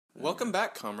Welcome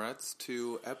back, comrades,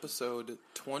 to episode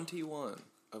 21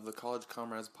 of the College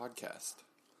Comrades podcast.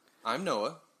 I'm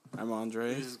Noah. I'm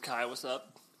Andre. This is Kai, what's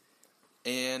up?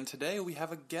 And today we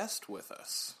have a guest with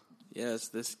us. Yes,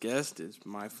 this guest is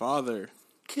my father.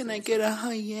 Can I get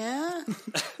a yeah?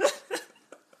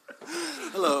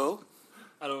 Hello.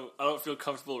 I don't feel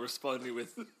comfortable responding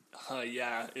with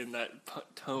yeah in that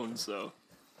tone, so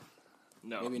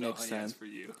no, Maybe no next time for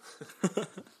you.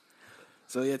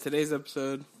 So yeah, today's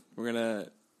episode we're gonna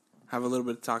have a little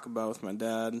bit to talk about with my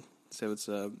dad. Say what's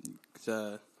up.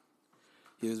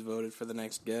 He was voted for the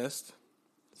next guest.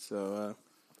 So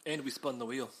And we spun the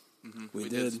wheel. Mm-hmm. We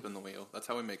did did spin the wheel. That's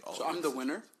how we make all. So of I'm these. the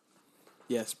winner?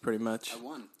 yes, pretty much. I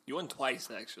won. You won twice,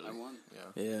 actually. I won.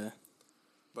 Yeah. Yeah.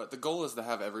 But the goal is to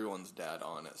have everyone's dad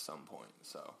on at some point.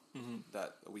 So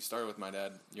that we started with my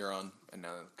dad. You're on, and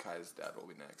now Kai's dad will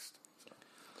be next. So.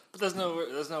 But that's not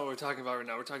what we're talking about right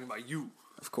now. We're talking about you,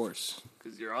 Of course.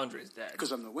 because you're Andre's dad,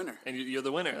 Because I'm the winner. and you're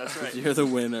the winner. That's right. You're the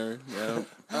winner.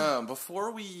 Yeah.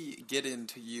 Before we get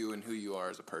into you and who you are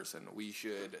as a person, we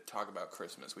should talk about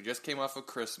Christmas. We just came off of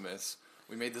Christmas.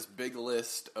 We made this big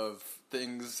list of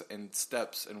things and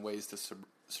steps and ways to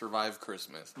survive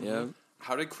Christmas. Yeah.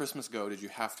 How did Christmas go? Did you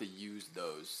have to use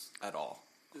those at all?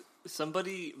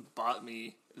 Somebody bought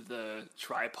me the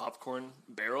popcorn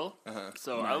barrel,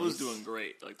 so I Nice. was doing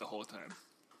great like the whole time.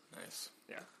 Nice.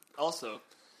 Yeah. Also,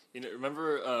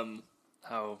 remember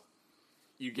how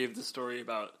you gave the story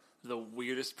about the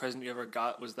weirdest present you ever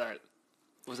got? Was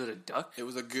it a duck? It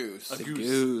was a goose. A The goose.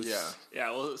 goose. Yeah. Yeah,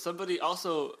 well, somebody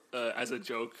also, as a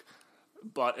joke,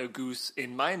 bought a goose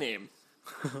in my name,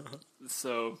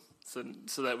 so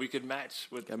that we could match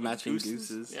with matching gooses.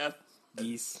 gooses. Yeah,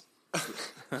 Geese.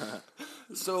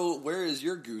 So where is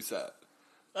your goose at?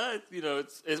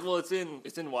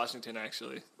 it's in Washington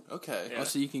actually. Okay. Yeah. Oh,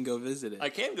 so you can go visit it. I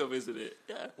can go visit it.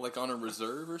 Yeah, Like on a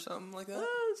reserve or something like that?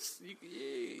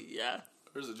 yeah.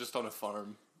 Or is it just on a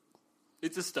farm?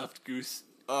 It's a stuffed goose.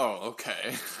 Oh,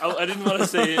 okay. I didn't want to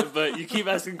say it, but you keep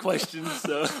asking questions,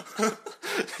 so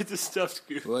it's a stuffed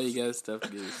goose. Well, you got a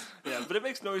stuffed goose. Yeah, but it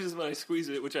makes noises when I squeeze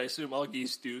it, which I assume all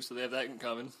geese do, so they have that in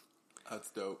common. That's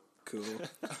dope. Cool.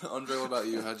 Andre, what about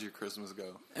you? How'd your Christmas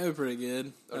go? It was pretty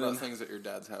good. What about things at your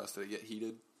dad's house? Did it get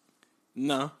heated?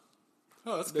 No.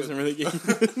 Oh, that's It doesn't really get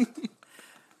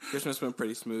Christmas went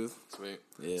pretty smooth. Sweet.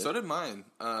 Yeah. So did mine.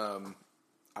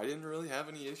 I didn't really have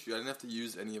any issue. I didn't have to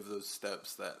use any of those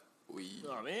steps that we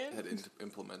had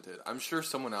implemented. I'm sure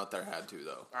someone out there had to,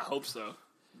 though. I hope so.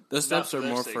 Those Not steps for are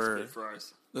their more sakes, for but for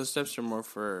ours. those steps are more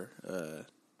for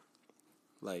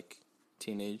like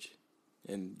teenage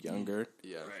and younger.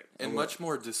 Yeah. Right. And much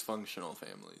more dysfunctional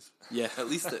families. Yeah. At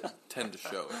least that tend to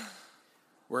show it.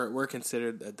 We're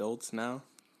considered adults now.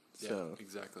 So Yeah,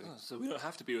 exactly. Oh, so we don't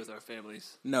have to be with our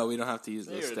families. no, we don't have to use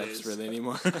those There it steps is. really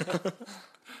anymore.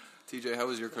 TJ, how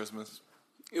was your Christmas?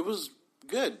 It was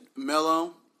good.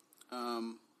 Mellow.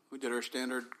 We did our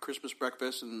standard Christmas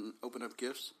breakfast and opened up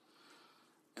gifts.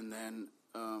 And then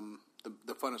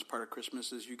the funnest part of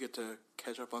Christmas is you get to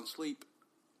catch up on sleep.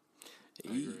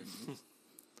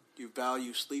 You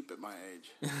value sleep at my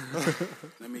age.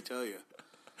 Let me tell you.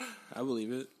 I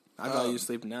believe it. I value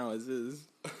sleep now as is.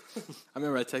 I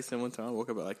remember I texted him one time. I woke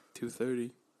up at like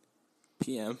 2:30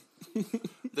 p.m.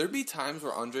 There'd be times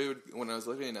where Andre would, when I was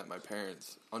living at my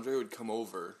parents', Andre would come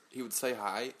over, he would say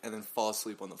hi, and then fall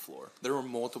asleep on the floor. There were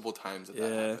multiple times that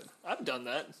happened. I've done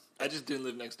that. I just didn't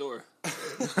live next door.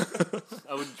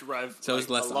 I would drive So it was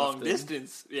less a long often?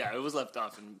 distance. Yeah, it was less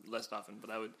often, but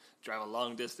I would drive a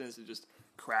long distance and just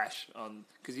crash on,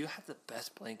 because you have the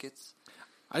best blankets.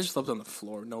 I just slept on the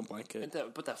floor, no blanket.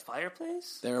 But that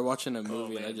fireplace? They were watching a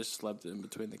movie and I man. just slept in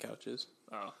between the couches.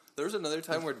 Oh. There was another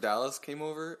time where Dallas came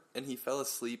over, and he fell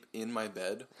asleep in my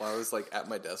bed while I was, like, at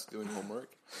my desk doing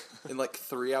homework. And, like,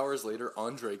 3 hours later,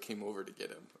 Andre came over to get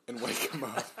him and wake him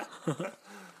up.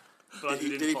 But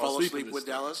Did he fall asleep in with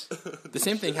this Dallas? The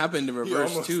same thing happened in reverse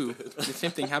almost too. The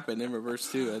same thing happened in reverse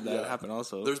too, and that Yeah. happened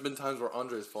also. There's been times where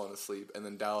Andre's fallen asleep, and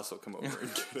then Dallas will come over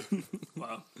and get him.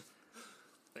 Wow.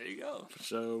 There you go.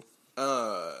 So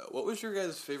What was your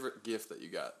guys' favorite gift that you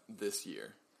got this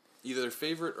year? Either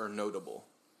favorite or notable.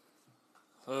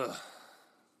 Well,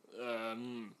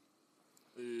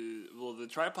 the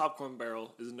popcorn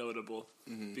barrel is notable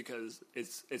because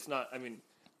it's not. I mean,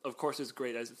 of course, it's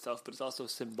great as itself, but it's also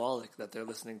symbolic that they're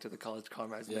listening to the College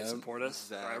Comrades and they Yeah, support us.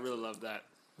 exactly. I really love that.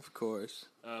 of course,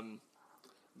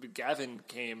 But Gavin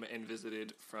came and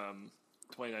visited from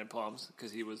 29 Palms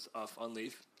because he was off on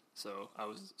leave, so I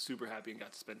was super happy and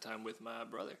got to spend time with my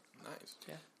brother. Nice.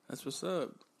 Yeah, that's what's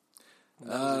up. that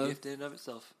was a gift in and of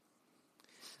itself.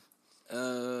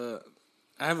 I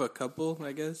have a couple,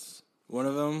 I guess. One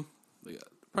of them,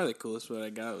 probably the coolest one I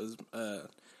got was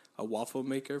a waffle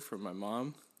maker from my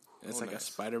mom. It's like nice.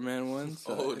 a Spider-Man one,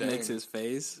 so it dang. makes his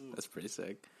face. That's pretty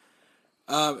sick.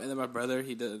 And then my brother,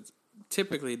 he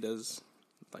typically does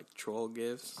like troll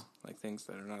gifts, like things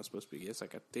that are not supposed to be gifts.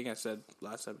 Like I think I said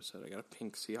last episode, I got a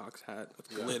pink Seahawks hat with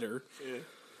glitter.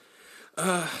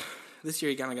 Yeah. This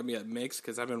year he kind of got me a mix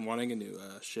because I've been wanting a new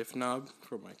shift knob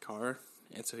for my car,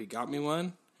 and so he got me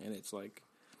one, and it's like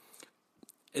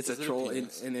it's Is a it a troll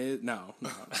penis? in it. No,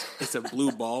 it's a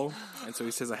blue ball, and so he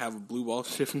says I have a blue ball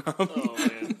shift knob. Oh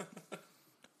man.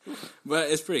 But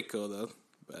it's pretty cool though.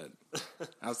 But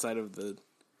outside of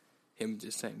him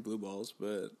just saying blue balls,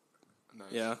 but Nice.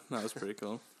 yeah, that was pretty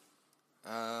cool.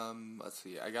 Let's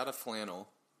see. I got a flannel,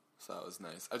 so that was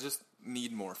nice. I just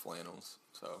need more flannels.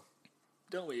 So,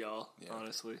 Don't we all? Yeah.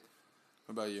 Honestly.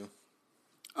 what about you?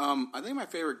 I think my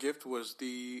favorite gift was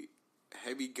the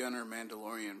Heavy Gunner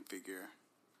Mandalorian figure.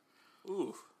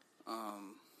 Ooh.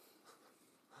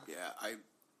 Yeah, I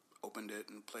opened it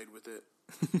and played with it.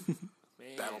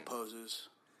 Man. Battle poses.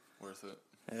 Worth it.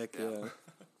 Heck Yeah. yeah,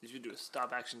 You should do a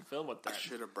stop action film with I that.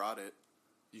 should have brought it.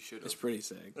 You should. it's pretty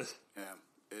sick.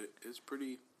 Yeah, it's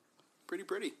pretty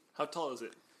pretty. How tall is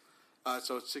it?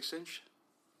 So it's 6-inch,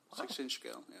 6-inch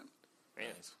scale. Yeah.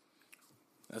 Man.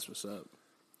 That's what's up.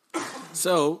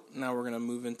 So now we're gonna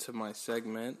move into my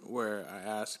segment where I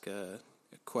ask a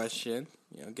question.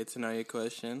 Get to know you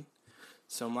question.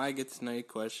 So my get to know you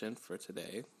question for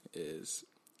today is: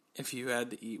 if you had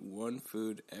to eat one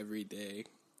food every day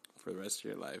for the rest of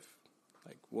your life,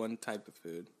 like one type of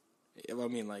food, I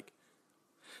mean like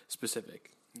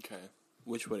specific, Okay.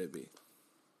 which would it be?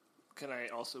 Can I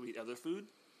also eat other food?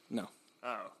 No,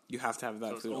 Oh. you have to have that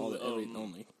So it's food only-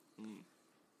 only.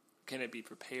 Can it be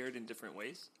prepared in different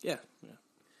ways? Yeah.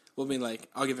 Well, I mean, like,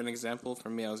 I'll give an example. For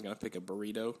me, I was gonna pick a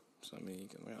burrito. So I mean, you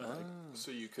can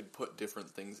So you could put different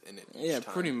things in it. Each yeah,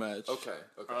 time. pretty much. Okay.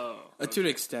 Oh. To an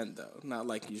extent, though, not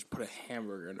like you just put a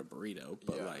hamburger in a burrito,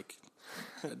 but Yeah. like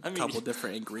a couple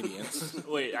different ingredients.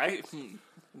 Wait,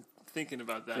 thinking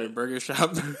about At a that. burger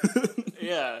shop.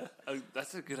 Yeah,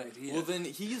 that's a good idea. Well, then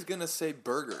he's gonna say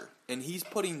burger, and he's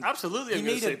putting. Absolutely, He I'm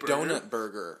gonna made say a burger. donut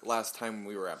burger last time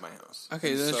we were at my house.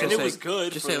 Okay, then So- And just it say, was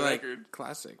good, Just for say the like record.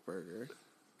 classic burger.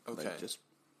 Okay. Like just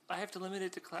I have to limit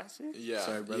it to classic? Yeah,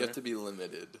 Sorry, you brother. have to be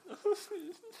limited.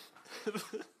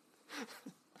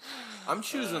 I'm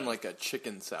choosing like a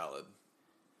chicken salad.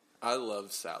 I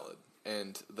love salad,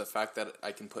 and the fact that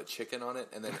I can put chicken on it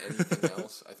and then anything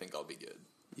else, I think I'll be good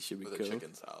you should be with cool. a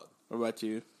chicken salad. What about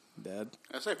you, Dad?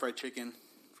 I say fried chicken.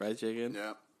 Fried chicken.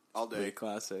 Yeah, all Very day.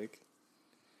 classic.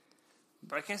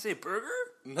 But I can't say burger?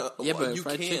 No, Yeah, well, but you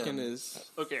fried can. chicken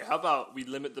is Okay, how about we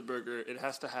limit the burger? It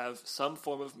has to have some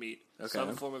form of meat, Okay.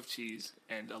 some form of cheese,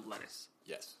 and a lettuce.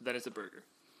 Yes. Then it's a burger.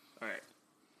 All right.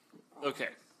 Okay,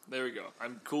 there we go.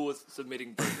 I'm cool with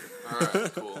submitting burger. All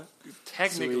right. Cool.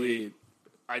 Technically, sweet.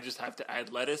 I just have to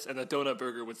add lettuce, and the donut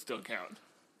burger would still count.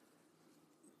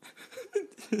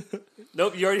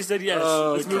 Nope, you already said yes.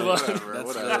 Oh, Let's okay. move on.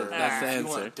 Whatever. That's the If you answer.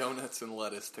 want donuts and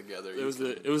lettuce together. It was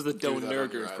you the can do that on your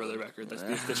Donurger for the island. record. That's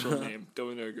the official name.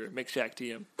 Donurger. Make Shaq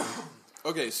TM.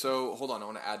 Okay, so hold on. I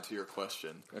want to add to your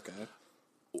question. Okay.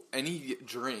 Any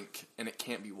drink, and it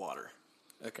can't be water.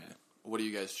 Okay. What are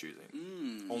you guys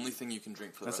choosing? Only thing you can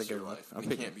drink for the That's a rest of good your one. life. I'm And it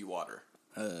picking- can't be water.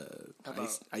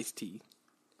 about- Iced tea.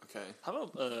 Okay. How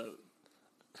about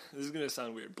this is gonna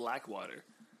sound weird. Black water.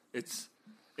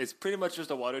 It's pretty much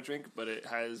just a water drink, but it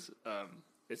has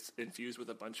it's infused with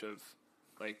a bunch of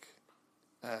like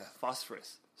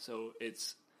phosphorus. So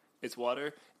it's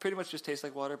water. Pretty much just tastes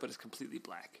like water, but it's completely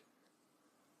black.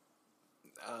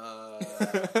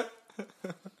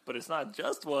 But it's not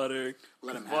just water.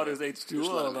 Let 'em have Water's it. H2O.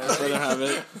 Just let 'em man. have Let her have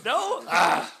it. No,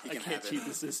 I can can't have it. cheat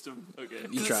the system. Okay.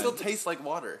 You It try still it. tastes like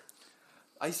water.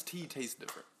 Iced tea tastes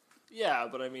different. Yeah,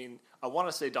 but I mean, I want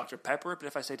to say Dr. Pepper, but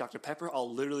if I say Dr. Pepper,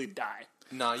 I'll literally die.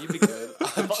 Nah, you'd be good.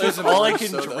 I'm If choosing all I orange can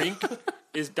soda. drink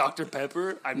is Dr.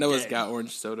 Pepper, I'm Noah's dead. got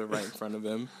orange soda right in front of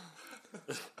him.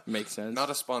 Makes sense. Not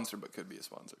a sponsor, but could be a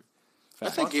sponsor. I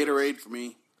say Gatorade for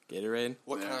me. Gatorade.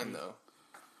 What Yeah. kind though?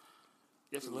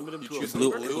 You have to limit them You to a choose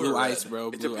flavor? blue Blue or ice, red? bro.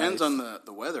 It Blue depends ice. on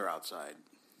the weather outside.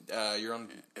 You're on.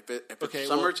 If it's Okay,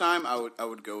 well- summertime, I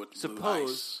would go with blue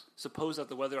ice. Suppose that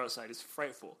the weather outside is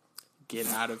frightful. Get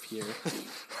out of here.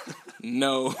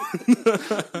 No.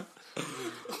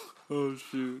 Oh,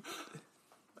 shoot.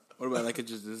 What about like a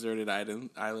just deserted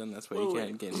island? That's why you Wait,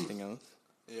 can't get anything else.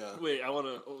 Yeah. Wait, I want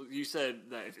to. You said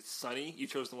that if it's sunny, you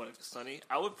chose the one if it's sunny.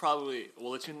 I would probably,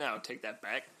 we'll let you now take that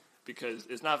back because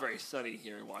it's not very sunny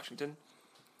here in Washington.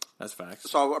 That's facts.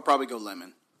 So I'll probably go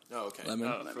lemon. Oh, okay.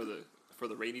 Lemon. For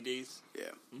the rainy days. Yeah.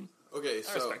 Okay, I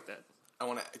so respect that. I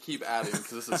want to keep adding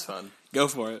because this is fun. Go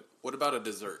for it. What about a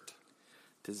dessert?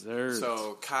 Dessert.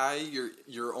 So Kai,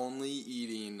 you're only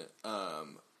eating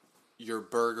your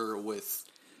burger with.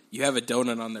 You have a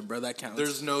donut on there, bro. That counts.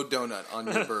 There's no donut on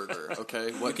your burger.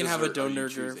 Okay, what you can have a dessert are you donut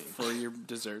choosing? for your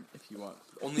dessert if you want.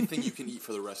 Only thing you can eat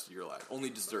for the rest of your life. Only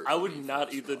dessert. I you would can not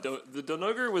for eat the the rest of the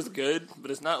donogur was good, but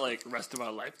it's not like rest of my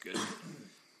life good.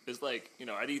 It's like, you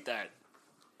know, I'd eat that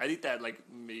like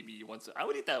maybe I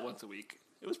would eat that once a week.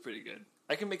 It was pretty good.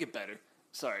 I can make it better.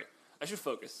 Sorry, I should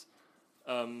focus.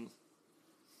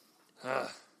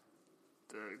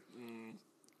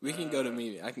 We can go to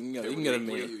me. I can go. Okay, You can go to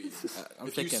what are me. you eating? I'm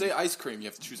If thinking. you say ice cream, you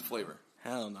have to choose a flavor.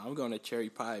 Hell no, I'm going to cherry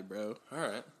pie, bro. All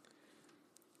right.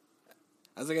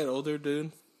 As I get older,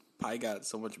 dude, pie got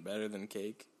so much better than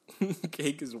cake.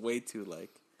 Cake is way too like.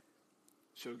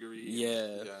 Sugary.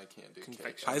 Yeah. Yeah, I can't do cake.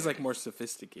 Confection. Pie's like more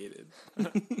sophisticated.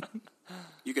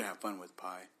 You can have fun with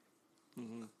pie.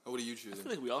 What are you I choosing?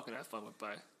 feel like we all can have fun with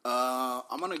pie.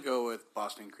 I'm gonna go with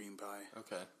Boston cream pie.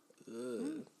 Okay.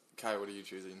 Ugh. Kai, what are you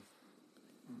choosing?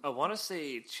 I want to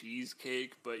say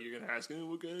cheesecake, but you're gonna ask me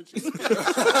what kind of cheesecake.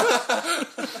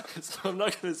 So I'm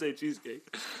not gonna say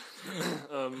cheesecake.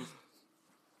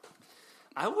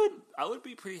 I would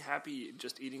be pretty happy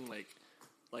just eating like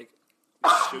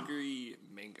sugary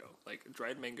mango, like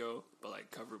dried mango, but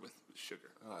like covered with sugar.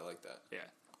 Oh, I like that. Yeah,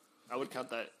 I would count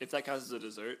that if that counts as a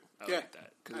dessert. I would Yeah. eat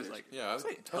that because it's like Yeah, it's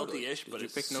like totally. healthy-ish, but you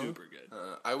it's pick no? super good.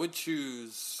 I would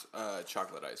choose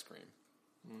chocolate ice cream.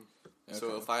 So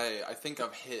Okay. if I think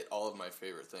I've hit all of my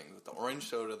favorite things: the orange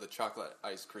soda, the chocolate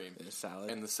ice cream, The salad.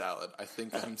 and the salad. I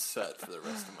think I'm set for the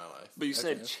rest of my life. But you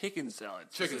said Okay. chicken salad.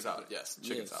 Chicken specifically. salad, yes,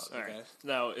 chicken Yes. salad. All right. Okay.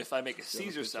 Now, if I make a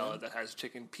Caesar pick salad that has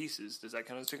chicken pieces, does that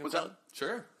count as chicken What's salad? that?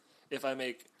 Sure. If I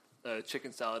make a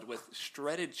chicken salad with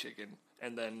shredded chicken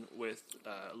and then with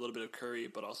a little bit of curry,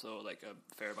 but also like a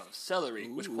fair amount of celery,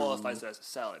 which qualifies as a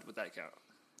salad, would that count?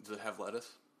 Does it have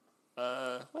lettuce?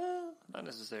 Well, not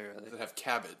necessarily. Does it have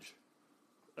cabbage?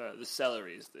 The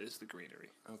celery is the greenery.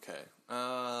 Okay.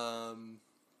 I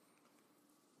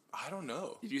don't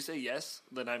know. If you say yes,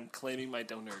 then I'm claiming my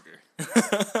donerger.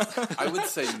 I would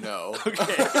say no.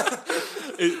 Okay.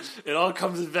 it all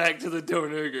comes back to the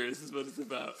donerger. This is what it's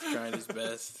about. Trying his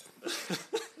best.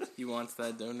 He wants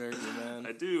that donut, man.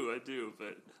 I do,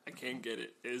 but I can't get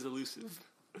it. It is elusive.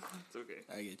 It's okay.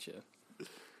 I get you.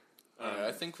 All right,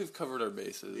 I think we've covered our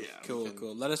bases. Yeah. Cool, We can-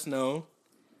 cool. Let us know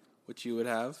what you would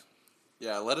have.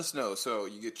 Yeah, let us know. So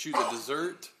you could choose a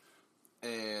dessert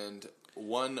and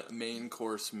one main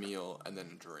course meal and then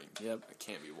a drink. Yep. It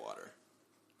can't be water.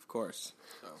 Of course.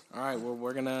 So All right, well,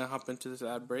 we're going to hop into this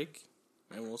ad break,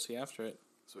 and we'll see you after it.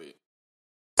 sweet.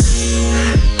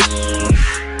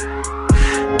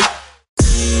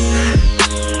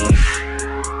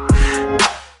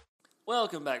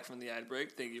 Welcome back from the ad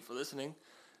break. Thank you for listening.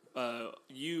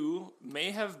 You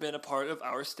may have been a part of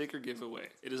our sticker giveaway.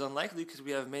 It is unlikely because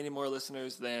we have many more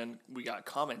listeners than we got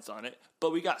comments on it,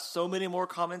 but we got so many more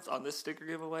comments on this sticker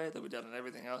giveaway that we've done on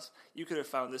everything else. You could have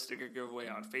found this sticker giveaway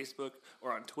on Facebook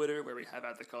or on Twitter, where we have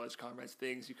at the College Comrades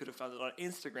things. You could have found it on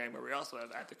Instagram, where we also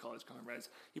have at the College Comrades.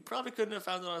 You probably couldn't have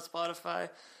found it on Spotify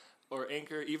or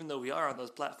Anchor, even though we are on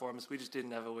those platforms. We just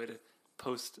didn't have a way to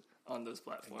post on those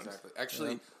platforms. Exactly.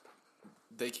 Actually,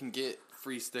 they can get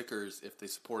free stickers if they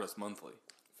support us monthly.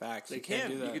 Facts. They you can't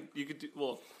can. do that. You could do,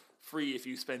 well, free if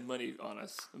you spend money on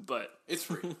us, but It's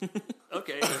free.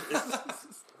 okay,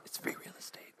 it's free real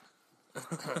estate.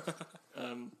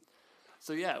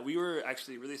 So yeah, we were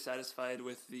actually really satisfied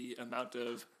with the amount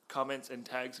of comments and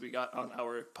tags we got on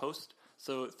our post.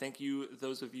 So thank you,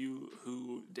 those of you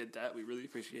who did that. We really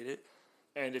appreciate it.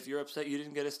 And if you're upset you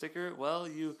didn't get a sticker, well,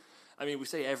 we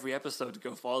say every episode to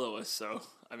go follow us, so,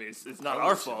 it's not Probably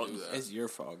our should fault. do that. It's your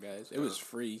fault, guys. It was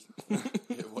free.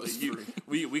 It was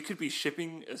free. We could be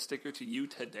shipping a sticker to you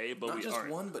today, but Not we just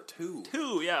aren't. one, but two.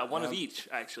 Two, yeah, one of each,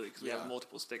 actually, because we Yeah. have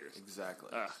multiple stickers. Exactly.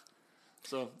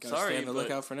 So, Gotta sorry, stay on the but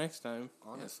lookout for next time.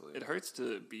 Honestly. it hurts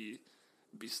to be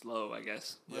slow, I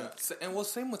guess. Yeah. And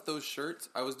same with those shirts.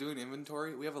 I was doing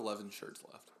inventory. We have 11 shirts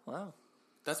left. Wow.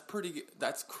 That's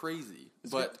that's crazy.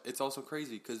 But it's also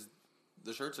crazy because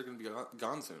the shirts are going to be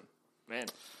gone soon. Man,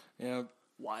 Yeah.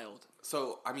 wild.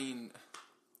 So,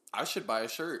 I should buy a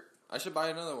shirt. I should buy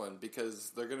another one because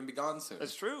they're going to be gone soon.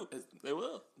 That's true. They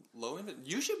will. Low end.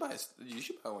 You should buy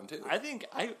one too. I think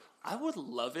I would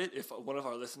love it if one of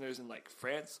our listeners in like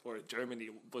France or Germany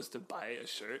was to buy a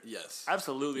shirt. Yes.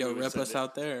 Absolutely. Yo, we would rep send us it.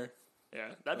 out there. Yeah,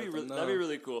 that'd be them that'd be know.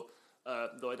 really cool.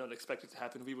 Though I don't expect it to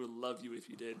happen. We would love you if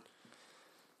you did.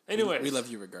 Anyways, We love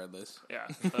you regardless. Yeah.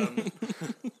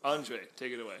 Andre,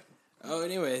 take it away. Oh,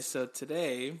 anyway, so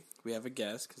today we have a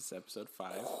guest because it's episode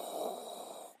 5.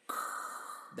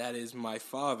 That is my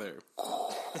father.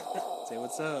 Say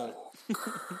what's up.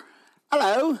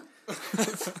 Hello.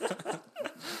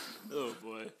 Oh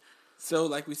boy. So,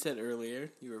 like we said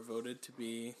earlier, you were voted to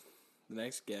be the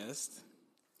next guest.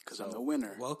 Because I'm the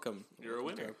winner. Welcome. You're a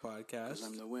winner. To our podcast. Because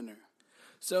I'm the winner.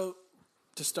 So,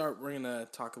 to start, we're gonna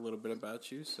talk a little bit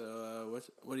about you. So,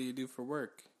 what do you do for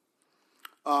work?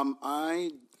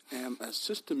 I am a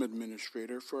system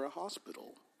administrator for a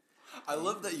hospital. I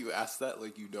love that you asked that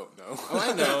like you don't know. Oh,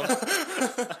 I know.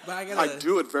 But I gotta. I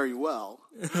do it very well.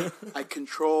 I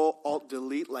control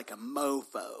Alt-Delete like a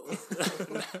mofo.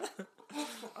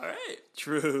 All right.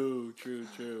 True.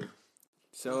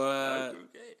 So, Okay.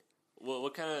 Well,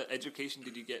 what kind of education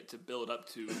did you get to build up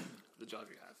to the job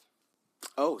you have?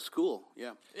 Oh, school.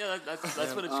 Yeah. Yeah, that's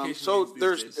what education So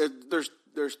means these days.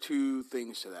 there's two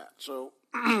things to that. So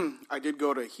I did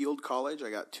go to Heald College. I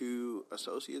got 2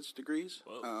 associate's degrees,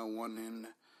 one in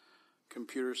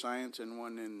computer science and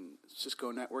one in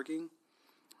Cisco networking.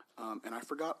 And I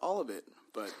forgot all of it,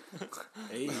 but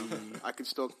hey, I can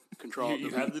still control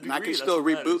You the have the and I degree, can that's still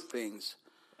what reboot matters. things.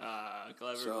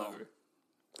 Clever.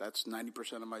 That's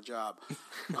 90% of my job.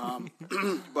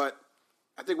 But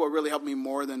I think what really helped me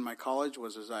more than my college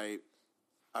was I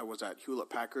was at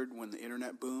Hewlett-Packard when the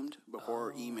internet boomed,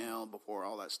 before email, before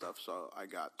all that stuff. So I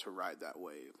got to ride that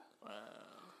wave. Wow.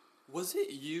 Was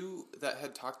it you that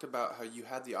had talked about how you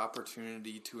had the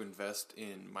opportunity to invest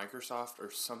in Microsoft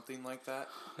or something like that,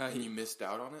 and you missed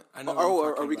out on it? I know.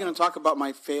 Are we going to talk about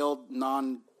my failed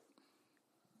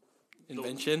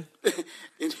invention?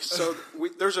 So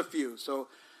there's a few. So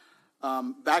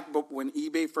back when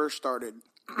eBay first started,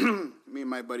 me and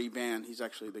my buddy Van, he's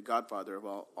actually the godfather of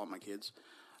all my kids,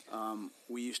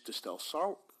 we used to sell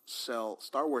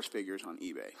Star Wars figures on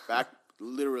eBay, back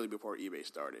literally before eBay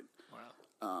started.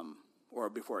 Wow. Or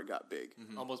before it got big.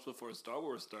 Almost before Star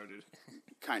Wars started.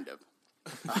 Kind of.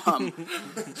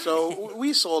 So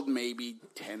we sold maybe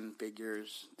 10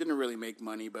 figures. Didn't really make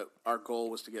money, but our goal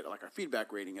was to get like our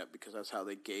feedback rating up, because that's how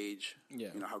they gauge,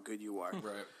 how good you are.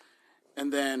 Right.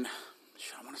 And then,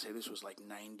 I want to say this was like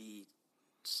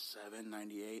 97,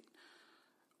 98.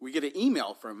 We get an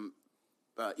email from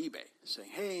eBay saying,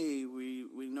 "Hey, we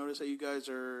noticed that you guys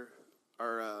are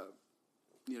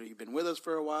you've been with us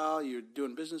for a while. You're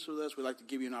doing business with us. We'd like to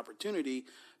give you an opportunity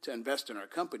to invest in our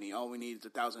company. All we need is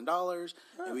 $1,000,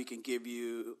 and we can give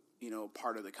you,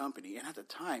 part of the company." And at the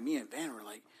time, me and Van were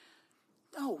like,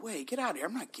 "No way, get out of here!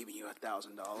 I'm not giving you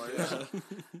 $1,000."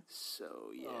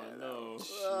 So yeah. Oh,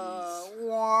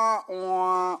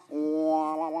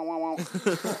 no.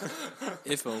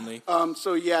 If only.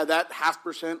 So yeah, that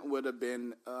 0.5% would have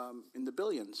been in the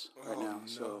billions right now. No.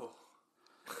 So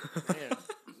Man,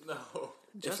 No.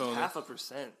 just only.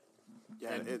 0.5%.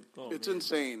 yeah, it's man.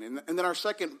 insane. And then our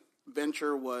second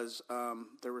venture was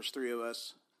there was 3 of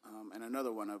us and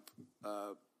another one of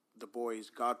the boys'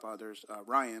 godfathers,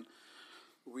 Ryan.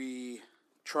 We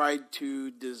tried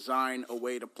to design a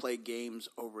way to play games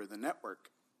over the network.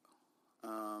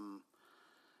 And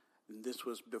this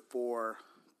was before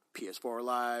PS4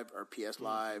 Live or PS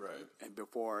Live, right. and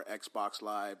before Xbox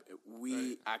Live.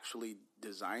 We actually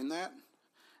designed that,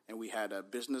 and we had a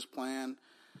business plan.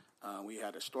 We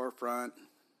had a storefront.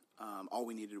 All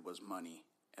we needed was money.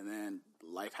 And then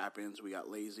life happens. We got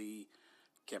lazy,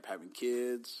 kept having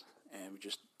kids, and we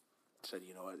just said,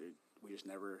 you know what, we just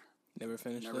never Finished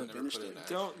never it. finished put it.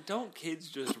 it in Don't kids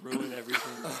just ruin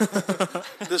everything?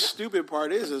 The stupid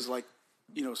part is like,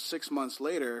 6 months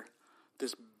later,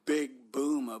 this big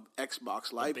boom of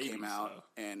Xbox Live baby came out, style.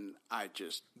 and I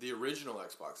just, The original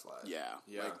Xbox Live. yeah.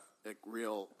 Like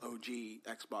real OG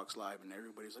Xbox Live, and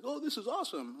everybody's like, "Oh, this is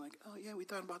awesome!" I'm like, "Oh yeah, we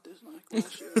thought about this like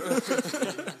last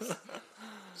year."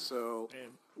 So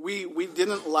Man. we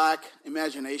didn't lack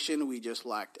imagination; we just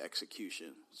lacked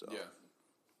execution. So Yeah.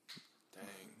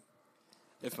 Dang.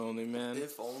 If only, man.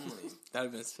 If only.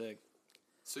 That'd have been sick.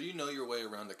 So you know your way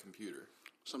around a computer.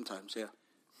 sometimes, yeah,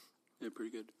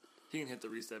 pretty good. You can hit the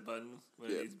reset button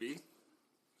when Yeah. it needs to be.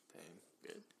 Dang.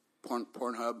 Good.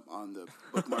 Pornhub on the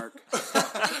bookmark.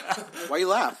 Why you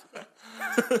laugh?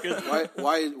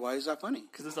 Why is that funny?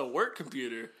 Because it's a work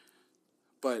computer.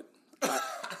 But I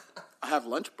have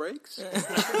lunch breaks.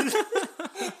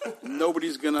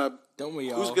 Nobody's gonna. Don't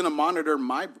we all? Who's gonna monitor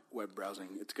my web browsing?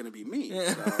 It's gonna be me.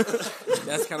 So.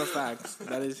 That's kind of facts.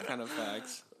 That is kind of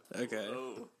facts. Okay.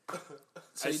 Oh.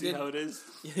 So I you see did- how it is.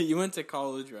 You went to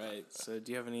college, right? So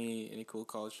do you have any cool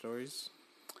college stories?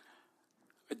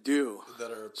 I do.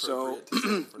 That are So, appropriate to say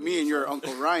in front of me and your yourself.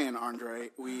 Uncle Ryan,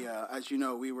 Andre, we, as you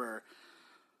know, we were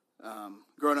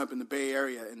growing up in the Bay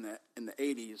Area in the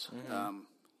 80s.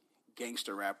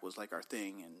 Gangster rap was like our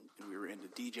thing, and we were into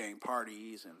DJing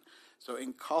parties and So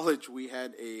in college, we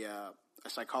had a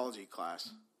psychology class,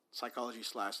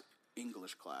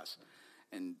 psychology/English class,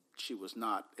 and she was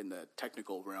not in the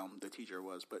technical realm. The teacher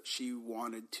was, but she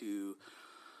wanted to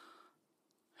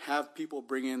have people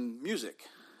bring in music.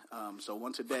 So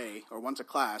once a day or once a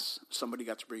class, somebody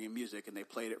got to bring in music, and they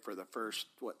played it for the first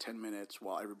 10 minutes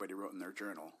while everybody wrote in their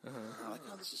journal. And I'm like,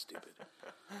 oh, this is stupid.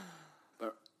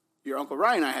 But your Uncle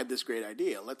Ryan and I had this great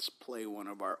idea. Let's play one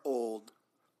of our old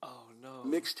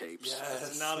mixtapes.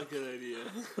 That's not a good idea.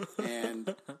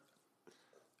 And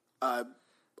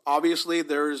obviously,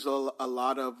 there's a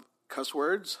lot of cuss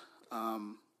words.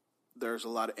 There's a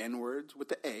lot of N words with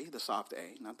the A, the soft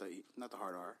A, not the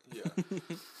hard R. Yeah.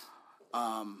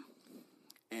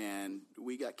 And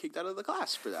we got kicked out of the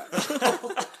class for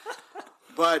that.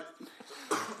 But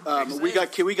we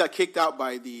got kicked out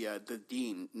by the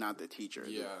dean, not the teacher.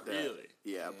 Yeah. Really?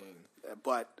 Yeah.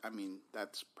 But I mean,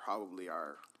 that's probably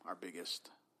our biggest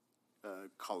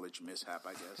college mishap,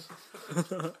 I guess.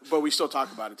 But we still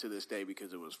talk about it to this day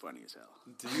because it was funny as hell.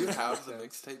 Do you have the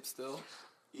mixtape still?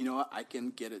 You know what? I can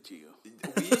get it to you.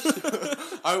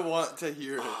 I want to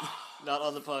hear it. Not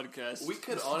on the podcast. We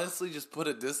could honestly just put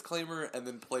a disclaimer and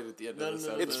then play it at the end of this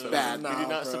episode. It's bad. We do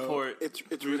not support. It's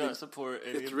we do really not support.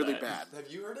 Any it's of really that. bad. Have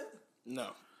you heard it? No.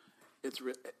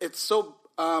 It's so.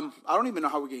 I don't even know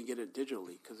how we're gonna get it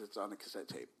digitally because it's on a cassette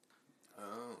tape.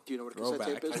 Oh. Do you know what a cassette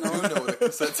Throwback. tape is? I do know what a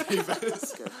cassette tape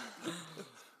is. Okay.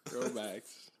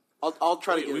 Throwbacks. I'll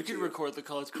try to get We it to could you. record the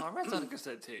college Comrades on a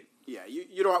cassette tape. Yeah,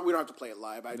 you don't. We don't have to play it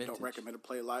live. I Vintage. don't recommend to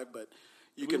play it live, but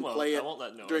you We can won't. play I it won't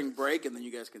let Noah. during break, and then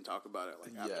you guys can talk about it.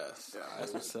 Like after. Yes. Yeah, I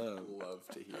what's would up. love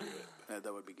to hear it.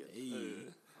 that would be good. Hey.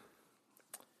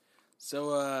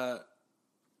 So,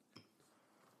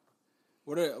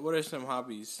 what are some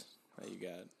hobbies that you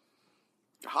got?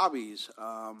 Hobbies.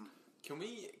 Can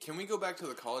we go back to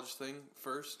the college thing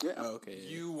first? Yeah. Oh, okay.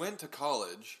 You went to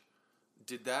college.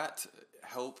 Did that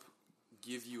help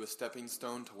give you a stepping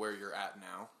stone to where you're at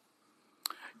now?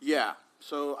 Yeah.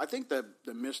 So I think the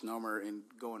misnomer in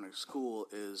going to school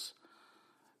is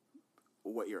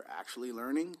what you're actually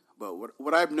learning. But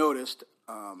what I've noticed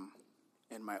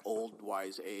in my old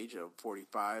wise age of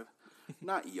 45,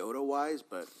 not Yoda wise,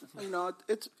 but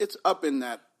it's up in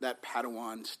that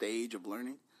Padawan stage of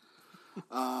learning.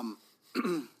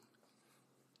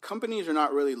 Companies are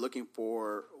not really looking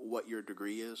for what your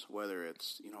degree is, whether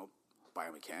it's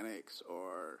biomechanics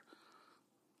or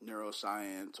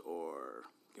neuroscience or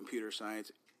computer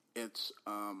science. It's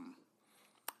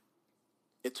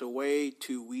a way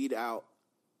to weed out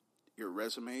your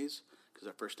resumes because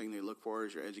the first thing they look for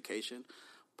is your education,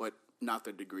 but not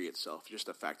the degree itself, just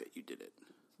the fact that you did it.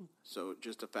 So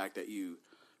just the fact that you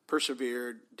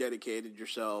persevered, dedicated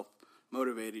yourself,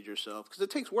 motivated yourself, because it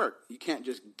takes work. You can't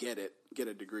just get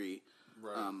a degree,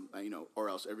 right? Or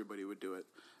else everybody would do it.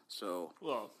 So,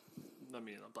 Well, I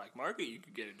mean, on the black market, you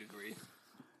could get a degree.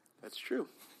 that's true.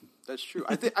 That's true.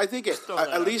 I think it Throw that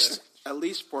at out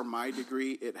least for my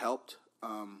degree it helped,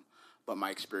 but my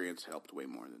experience helped way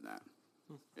more than that.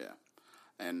 Yeah,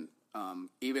 and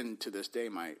even to this day,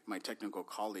 my technical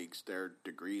colleagues, their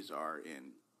degrees are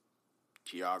in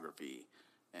geography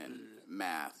and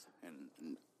math,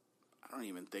 and I don't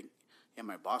even think. Yeah,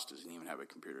 my boss doesn't even have a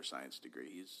computer science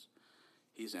degree.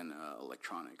 He's in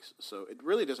electronics. So it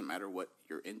really doesn't matter what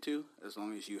you're into as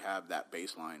long as you have that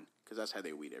baseline, because that's how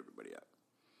they weed everybody out.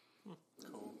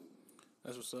 Cool.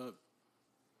 That's what's up.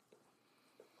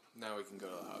 Now we can go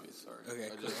to the hobbies. Sorry. Okay,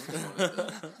 I just wanted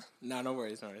to- No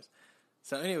worries, no worries.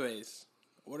 So, anyways,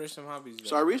 what are some hobbies?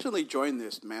 So I recently joined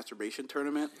this masturbation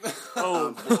tournament.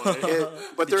 Oh boy!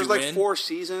 But Did there's you like win? 4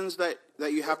 seasons that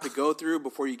you have to go through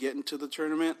before you get into the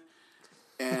tournament.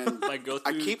 And Like go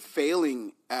I through- keep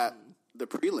failing at the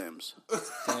prelims.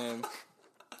 Damn.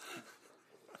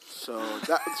 So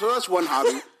that's one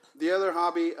hobby. The other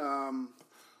hobby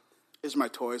is my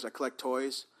toys. I collect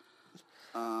toys.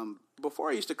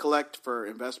 Before I used to collect for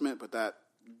investment, but that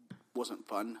wasn't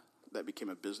fun. That became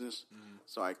a business.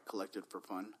 So I collected for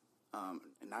fun.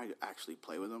 And I actually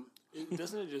play with them.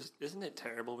 Isn't it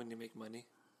terrible when you make money?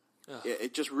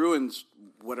 It just ruins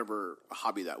whatever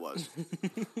hobby that was.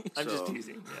 I'm just So-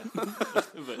 teasing. Yeah.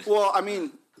 But Well, I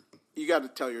mean, you got to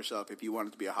tell yourself if you want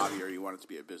it to be a hobby or you want it to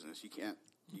be a business. You can't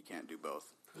do both.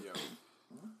 yeah.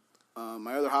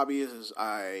 My other hobby is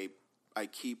I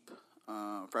keep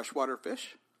freshwater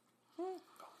fish. Oh,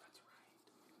 that's right.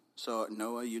 So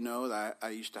Noah, you know that I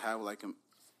used to have like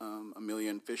a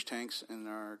million fish tanks in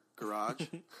our garage.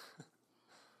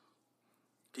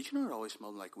 Did you know it always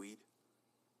smelled like weed?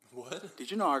 What?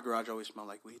 Did you know our garage always smelled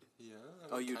like weed? Yeah.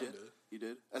 Oh, you did? You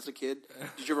did? As a kid?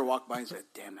 Did you ever walk by and say,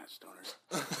 damn, that stoner?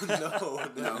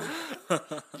 No.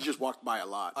 You just walked by a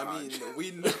lot. I mean,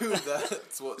 we knew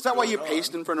that's what. Is that why you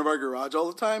paced in front of our garage all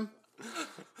the time?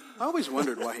 I always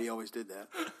wondered why he always did that.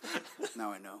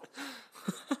 Now I know.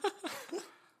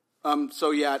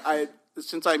 So yeah,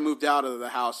 since I moved out of the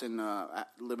house and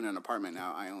live in an apartment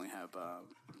now, I only have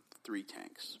 3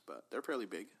 tanks, but they're fairly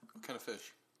big. What kind of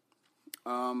fish?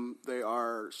 They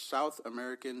are Central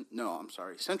American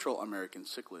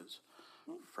cichlids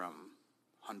from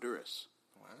Honduras.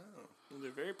 Wow. And they're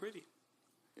very pretty.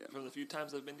 Yeah. From the few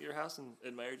times I've been to your house and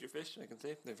admired your fish, I can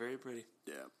say they're very pretty.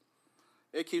 Yeah.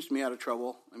 It keeps me out of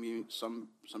trouble. I mean, some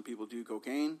people do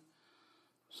cocaine.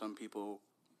 Some people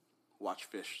watch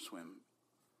fish swim.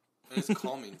 And it's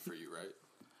calming for you, right?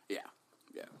 Yeah.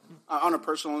 On a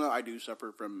personal note, I do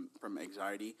suffer from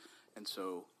anxiety, and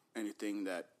so anything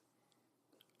that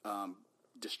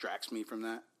distracts me from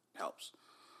that helps.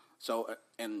 So,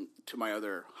 and to my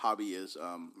other hobby is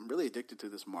I'm really addicted to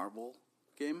this Marvel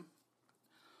game.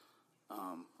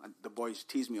 The boys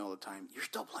tease me all the time. You're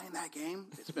still playing that game?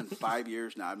 It's been 5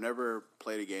 years now. I've never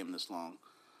played a game this long.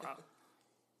 Wow.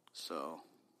 So,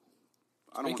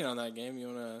 Speaking on that game, you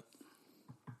want to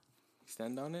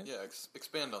extend on it? Yeah,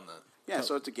 expand on that. Yeah,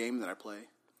 so it's a game that I play.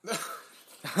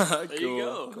 There you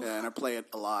go. Yeah, and I play it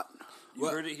a lot. You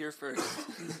heard it here first.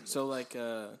 So, like, you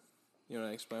want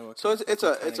to explain what? So it's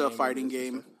what kind a of fighting it is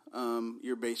and game. stuff?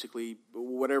 You're basically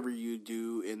whatever you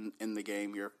do in the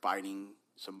game, you're fighting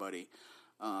somebody.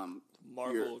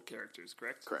 Marvel characters,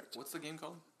 correct? Correct. What's the game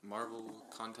called? Marvel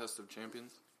Contest of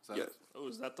Champions? Is that Yes. Oh,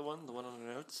 is that the one? The one on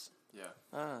the notes? Yeah.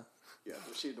 Ah. Yeah,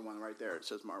 you see the one right there. It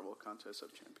says Marvel Contest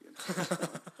of Champions.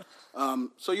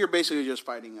 So you're basically just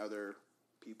fighting other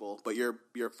people, but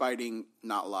you're fighting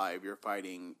not live. You're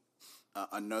fighting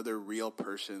another real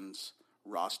person's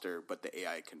roster, but the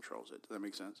AI controls it. Does that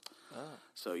make sense? Ah.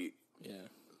 So you, Yeah.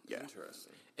 yeah.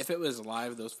 Interesting. If it was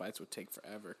live, those fights would take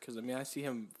forever. Because, I mean, I see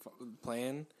him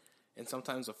playing, and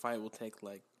sometimes a fight will take,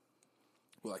 like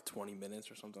 20 minutes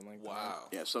or something like that. Wow.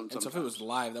 Yeah, And so if it was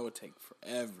live, that would take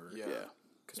forever. Yeah. yeah.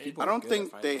 'Cause people I are don't good at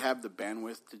think fighting. they have the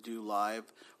bandwidth to do live.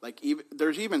 Like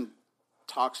there's even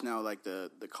talks now, like the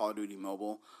Call of Duty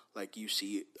Mobile. Like you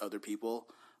see other people,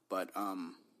 but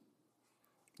That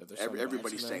there's some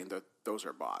everybody's bots in there. saying that those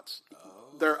are bots.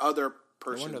 They're other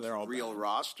persons, they're all real bad.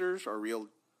 rosters or real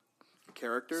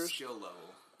characters, Skill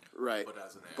level. right? But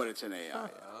as an AI. But it's an AI.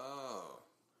 Oh.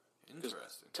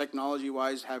 Interesting.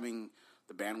 Technology-wise, having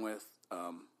the bandwidth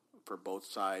for both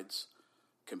sides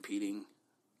competing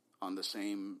on the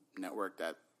same network,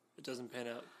 that It doesn't pan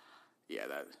out.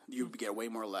 that you'd get way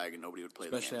more lag and nobody would play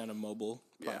Especially the on a mobile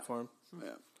platform. game.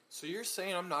 Yeah. So you're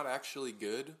saying I'm not actually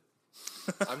good?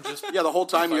 I'm just Yeah, the whole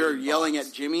time you're fighting yelling bots.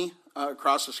 at Jimmy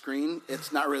across the screen,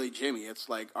 it's not really Jimmy. It's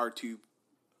like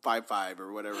R255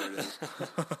 or whatever it is.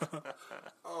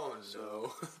 Oh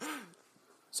no.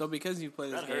 So because you play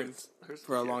this That game hurts. Hurts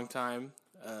for a to hear. long time,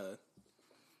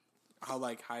 how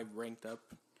high ranked up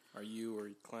are you or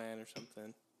your clan or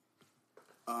something?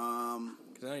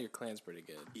 Because I know your clan's pretty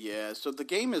good. Yeah, so the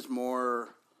game is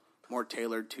more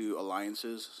tailored to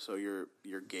alliances. So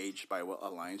you're gauged by what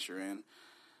alliance you're in,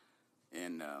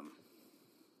 and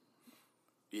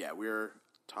we're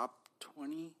top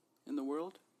 20 in the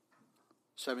world,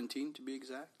 17 to be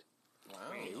exact.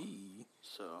 Wow. Hey.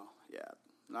 So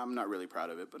I'm not really proud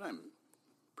of it, but I'm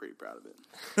pretty proud of it.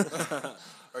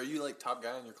 Are you like top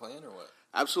guy in your clan or what?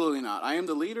 Absolutely not. I am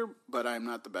the leader, but I'm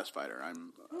not the best fighter.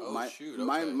 I'm shoot,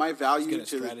 my okay. my He's value good at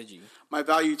to strategy. my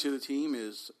value to the team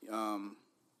is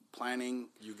planning,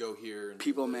 You go here and do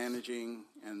people this. managing,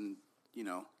 and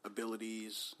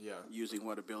abilities. Yeah. Using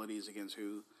what abilities against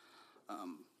who.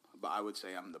 But I would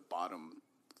say I'm the bottom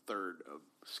third of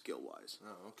skill wise.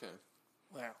 Oh, okay.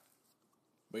 Wow.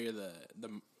 But you're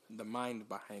the mind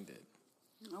behind it.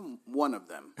 I'm one of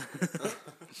them.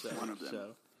 So, One of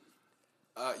them.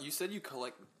 So, You said you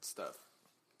collect stuff.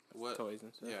 What toys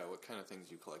and stuff. Yeah, what kind of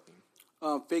things you collecting?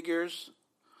 Figures.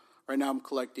 Right now I'm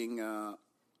collecting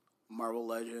Marvel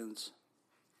Legends.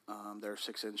 They're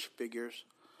 6-inch figures.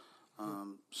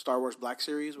 Star Wars Black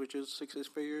Series, which is 6-inch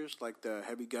figures, like the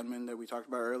Heavy Gunman that we talked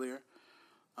about earlier.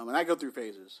 And I go through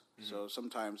phases. So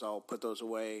sometimes I'll put those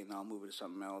away and I'll move it to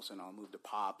something else, and I'll move to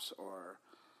Pops, or,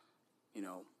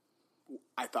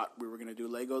 I thought we were going to do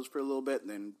Legos for a little bit, and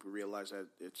then we realized that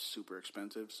it's super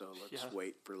expensive, so let's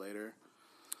wait for later.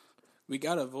 We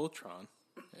got a Voltron,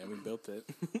 and we built it.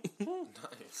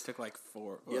 Nice. Took like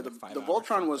 5 The hours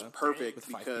Voltron to was build. perfect With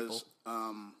 5 because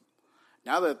people.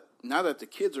 now that the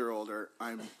kids are older,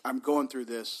 I'm going through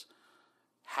this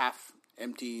half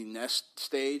empty nest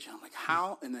stage. I'm like,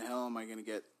 how in the hell am I going to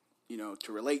get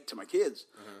to relate to my kids.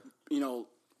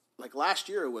 Like last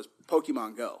year it was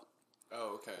Pokemon Go.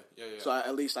 Oh, okay. Yeah. So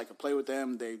at least I could play with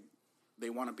them. They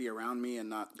want to be around me and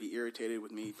not be irritated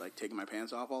with me like taking my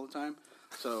pants off all the time.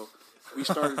 So we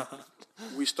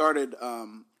started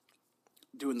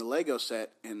doing the Lego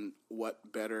set, and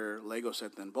what better Lego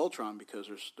set than Voltron, because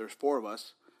there's 4 of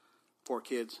us, 4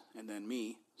 kids, and then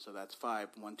me. So that's 5.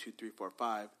 1, 2, 3, 4,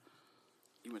 5.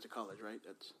 You went to college, right?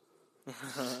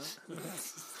 That's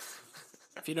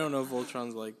If you don't know,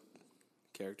 Voltron's like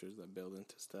characters that build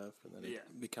into stuff, and then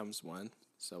it becomes one.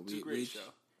 So It's a great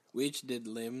show. we each did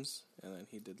limbs, and then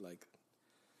he did like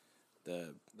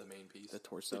the main piece, the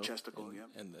torso, the chesticle,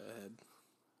 and the head.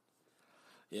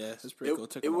 Yeah, it's pretty cool.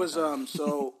 It was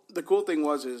so the cool thing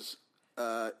is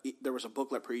there was a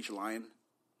booklet for each line,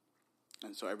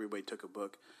 and so everybody took a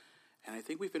book, and I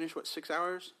think we finished 6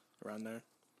 hours around there.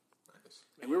 Nice.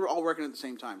 And we were all working at the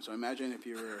same time. So imagine if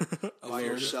you were by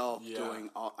yourself doing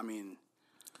all. I mean,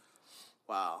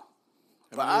 wow.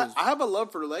 But I have a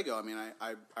love for Lego. I mean,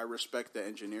 I respect the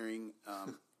engineering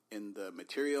in the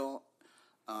material,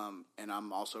 and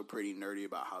I'm also pretty nerdy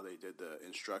about how they did the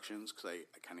instructions, because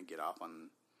I kind of get off on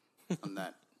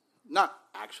that. Not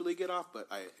actually get off, but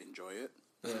I enjoy it.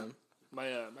 Yeah.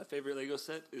 My favorite Lego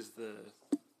set is the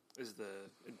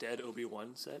dead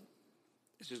Obi-Wan set.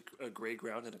 It's just a gray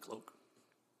ground and a cloak.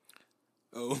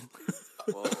 Oh.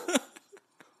 Whoa.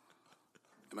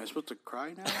 Am I supposed to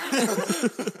cry now?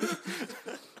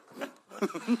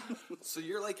 So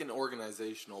you're like an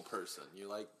organizational person. You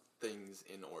like things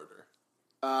in order.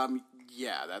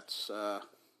 Yeah, that's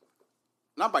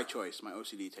not by choice. My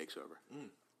OCD takes over.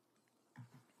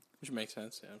 Which makes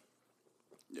sense, yeah.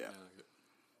 Yeah.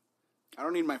 I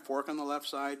don't need my fork on the left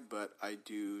side, but I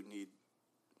do need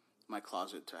my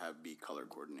closet to be color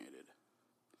coordinated.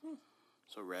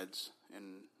 So reds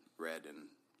and red and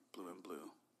blue and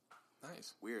blue.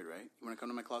 Nice. Weird, right? You want to come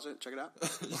to my closet? Check it out.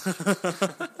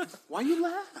 Why you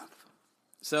laugh?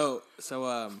 So,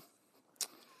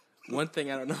 one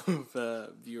thing I don't know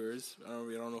if viewers, I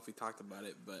don't know if we talked about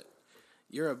it, but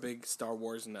you're a big Star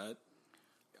Wars nut,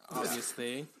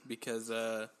 obviously, because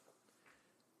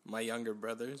my younger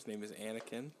brother, his name is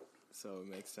Anakin, so it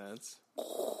makes sense.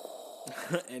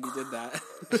 And he did that.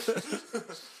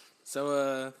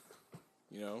 So,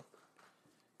 you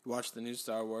watch the new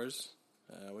Star Wars.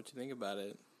 What you think about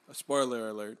it? A spoiler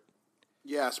alert.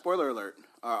 Yeah, spoiler alert.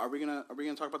 Are we gonna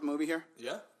talk about the movie here?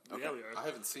 Yeah. Okay. Yeah, we are. I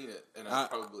haven't seen it, and I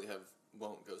probably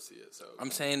won't go see it. So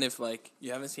I'm saying if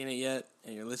you haven't seen it yet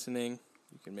and you're listening,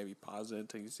 you can maybe pause it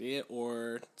until you see it,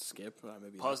 or skip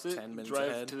maybe Pause it, 10 minutes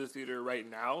drive ahead. to the theater right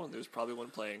now, and there's probably one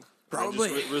playing. Probably.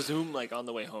 And just resume on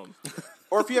the way home.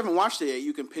 Or if you haven't watched it yet,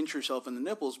 you can pinch yourself in the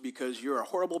nipples because you're a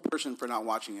horrible person for not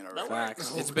watching it already.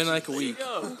 Facts. It's been like a week.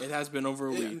 go. It has been over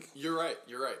a week. You're right.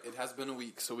 It has been a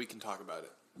week, so we can talk about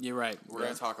it. You're right. We're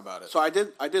gonna talk about it. So I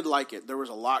did like it. There was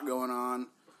a lot going on.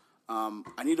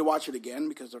 I need to watch it again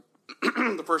because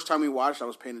the first time we watched, I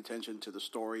was paying attention to the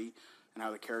story and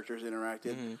how the characters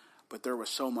interacted. Mm-hmm. But there was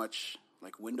so much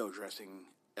window dressing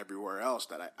everywhere else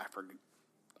that I forgot.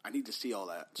 I need to see all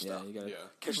that stuff. Yeah, you gotta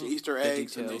catch the Easter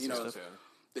eggs and details,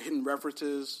 the hidden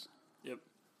references. Yep.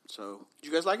 So, did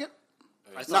you guys like it?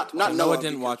 I saw it Not Noah Noah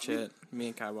didn't because watch it. Me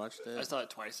and Kai watched it. I saw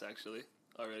it twice actually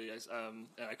already. And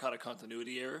I caught a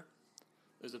continuity error.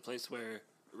 There's a place where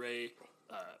Rey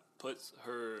puts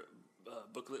her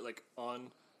booklet on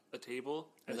a table,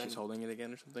 and then she's holding it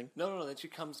again or something. No. Then she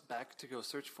comes back to go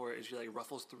search for it, and she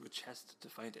ruffles through a chest to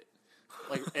find it,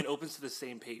 and opens to the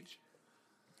same page.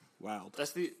 Wild.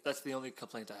 That's the only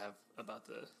complaint I have about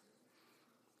the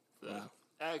wow.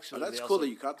 Actually, that's cool that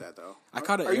you caught that though. I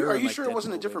caught it. Are you sure it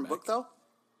wasn't a different book though?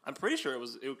 I'm pretty sure it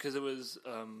was because it was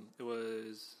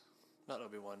not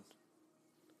Obi-Wan.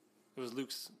 It was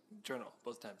Luke's journal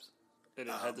both times. And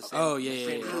it had the same. Oh yeah.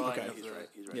 Same drawing Okay. of He's the, right.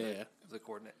 Yeah. of the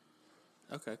coordinate.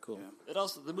 Okay. Cool. Yeah.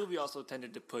 The movie also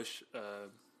tended to push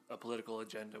a political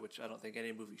agenda, which I don't think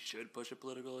any movie should push a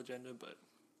political agenda, but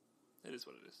it is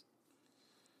what it is.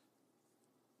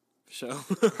 Show.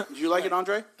 Did you like it,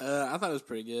 Andre? I thought it was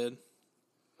pretty good.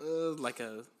 If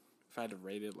I had to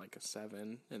rate it, a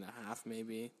 7.5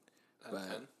 maybe. Out of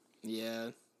 10?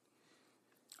 Yeah.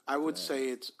 I would say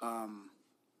it's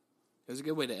It was a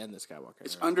good way to end the Skywalker.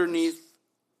 it's era. underneath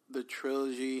the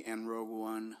trilogy and Rogue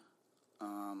One,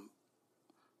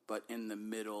 but in the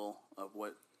middle of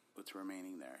what's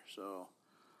remaining there. So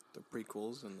The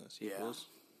prequels and the sequels.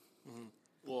 Yeah. Mm-hmm.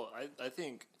 Well, I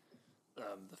think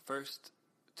the first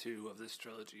two of this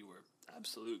trilogy were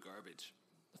absolute garbage.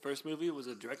 The first movie was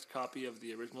a direct copy of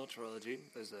the original trilogy.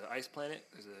 There's an ice planet,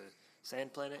 there's a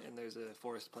sand planet, and there's a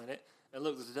forest planet. And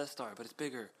look, there's a Death Star, but it's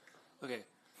bigger. Okay,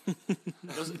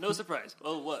 No surprise.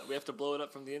 Oh, what? We have to blow it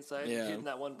up from the inside, Yeah. hitting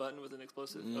that one button with an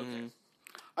explosive? Okay.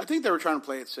 I think they were trying to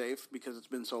play it safe because it's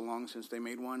been so long since they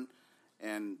made one,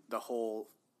 and the whole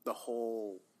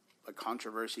like,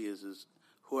 controversy is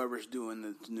whoever's doing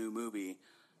this new movie,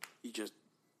 you just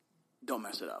don't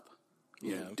mess it up.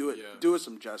 You know, do it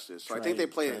some justice. So I think they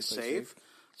play it safe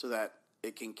so that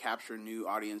it can capture new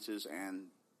audiences and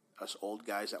us old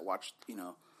guys that watched,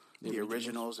 the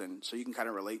originals, and so you can kind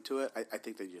of relate to it. I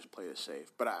think they just play it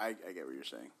safe, but I get what you're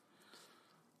saying.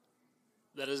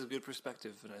 That is a good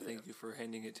perspective, and I thank you for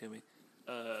handing it to me.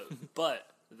 But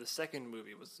the second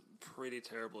movie was pretty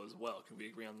terrible as well. Can we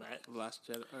agree on that? Last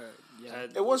Jedi. Yeah.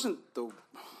 Had It wasn't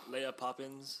Leia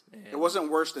Poppins. And It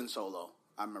wasn't worse than Solo.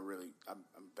 I'm a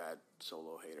bad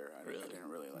Solo hater. I didn't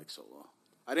really like Solo.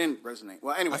 I didn't resonate.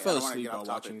 Well, anyway, I fell don't wanna asleep get while off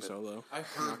topic, watching but Solo. I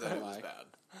heard that it was lie. bad,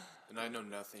 and I know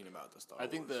nothing about the Star Wars.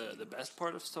 I think the best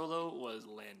part of Solo was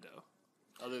Lando.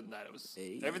 Other than that, it was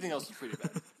Hey. everything else was pretty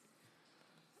bad.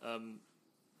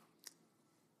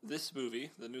 This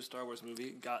movie, the new Star Wars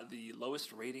movie, got the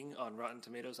lowest rating on Rotten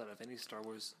Tomatoes out of any Star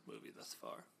Wars movie thus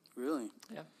far. Really?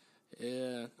 Yeah.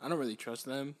 Yeah, I don't really trust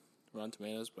them, Rotten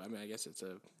Tomatoes, but I mean, I guess it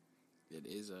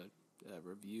is a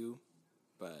review,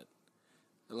 but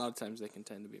a lot of times they can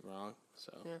tend to be wrong.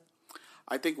 So Yeah.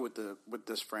 I think with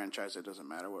this franchise, it doesn't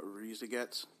matter what reviews it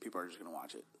gets. People are just going to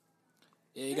watch it.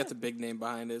 yeah, you got the big name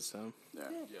behind it, so Yeah.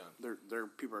 Yeah. They're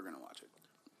people are going to watch it.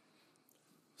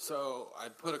 So I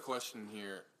put a question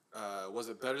here. Was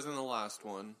it better than the last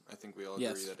one? I think we all agree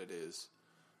Yes. that it is.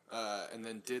 And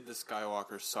then, did the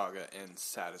Skywalker saga end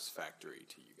satisfactory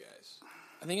to you guys?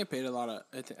 I think it paid a lot of.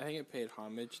 I think it paid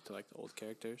homage to like the old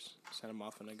characters, sent them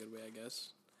off in a good way, I guess.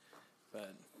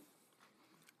 But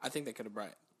I think they could have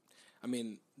brought. I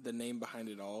mean, the name behind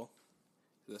it all,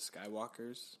 the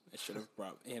Skywalkers. It should have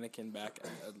brought Anakin back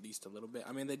at least a little bit.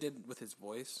 I mean, they did with his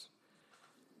voice.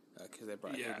 Because they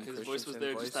brought Yeah, Hayden his voice was Christensen's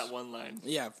there, voice. just that one line.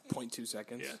 Yeah, 0.2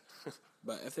 seconds. Yeah.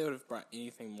 But if they would have brought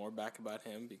anything more back about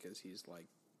him, because he's like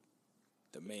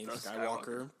the main The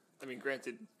Skywalker. I mean,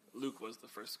 granted, Luke was the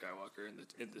first Skywalker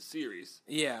in the series,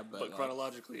 Yeah, but but like,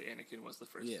 chronologically, Anakin was the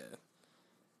first. yeah.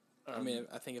 I mean,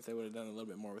 I think if they would have done a little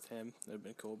bit more with him, it would have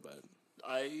been cool. But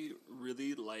I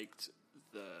really liked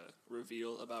the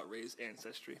reveal about Rey's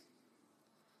ancestry,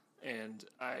 and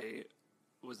I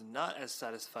was not as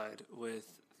satisfied with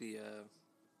the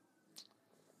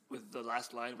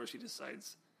last line where she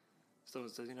decides.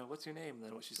 Someone says, "What's your name?" And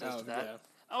then what she says to that, yeah.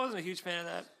 I wasn't a huge fan of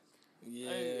that.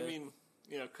 yeah, I mean,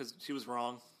 because she was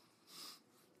wrong.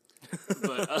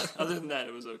 But other than that,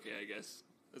 it was okay. I guess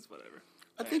it's whatever.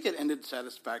 I think it ended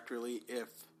satisfactorily.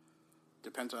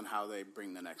 Depends on how they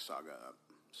bring the next saga up.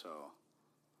 So,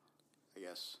 I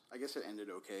guess it ended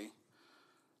okay.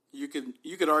 You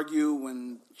could argue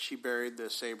when she buried the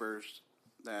sabers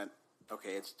that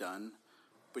okay, it's done,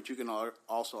 but you can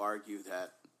also argue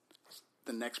that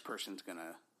the next person's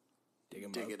gonna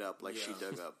dig it up like she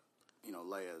dug up,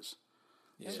 Leia's.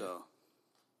 Yeah. So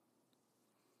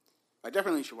I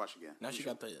definitely should watch again. Now she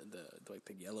got the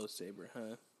yellow saber,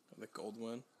 huh? The gold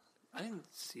one. I didn't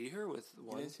see her with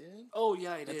one. didn't see it? Oh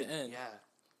yeah, I did. the end. Yeah,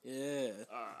 Yeah.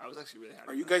 I was actually really happy.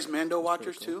 Are you with guys Mando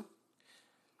watchers cool. too?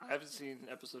 that. I haven't seen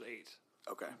episode 8,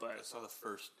 Okay. I but saw the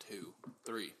first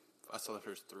 3. I saw the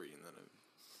first 3, and then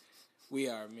We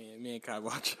are. Me and Kai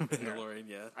watch Mandalorian,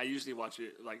 yeah. I usually watch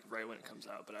it like right when it comes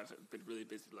out. But I've been really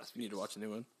busy the last few You need to days. watch a new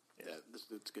one. Yeah, it's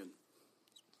good. It's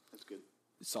good.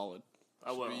 It's solid.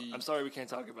 I will. I'm sorry we can't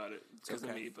talk about it because okay.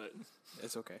 of me, but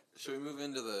It's okay. should we move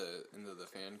into the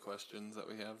fan questions that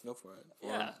we have? Go for it.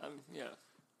 yeah,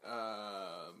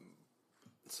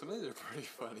 Some of these are pretty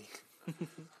funny.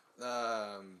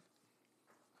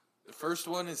 The first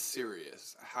one is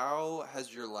serious. How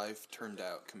has your life turned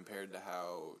out compared to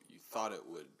how you thought it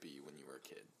would be when you were a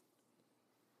kid?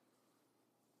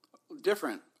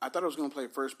 Different. I thought I was going to play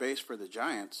first base for the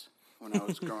Giants when I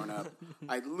was growing up.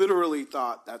 I literally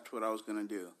thought that's what I was going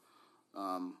to do.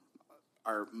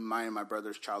 Mine and my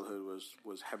brother's childhood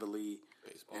was heavily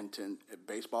Baseball. into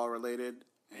baseball related,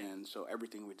 and so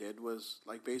everything we did was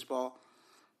like baseball.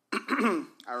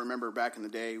 I remember back in the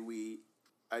day,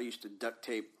 I used to duct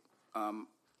tape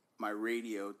my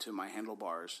radio to my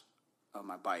handlebars of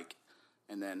my bike,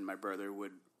 and then my brother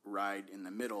would ride in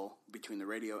the middle between the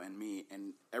radio and me,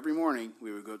 and every morning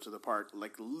we would go to the park,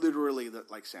 like literally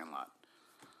like Sandlot.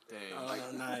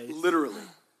 Dang. Nice. Literally.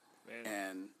 man.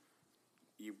 And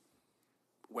you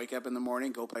wake up in the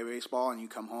morning, go play baseball, and you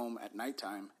come home at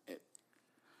nighttime.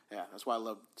 That's why I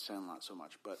love Sandlot so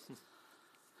much. But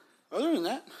other than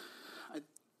that,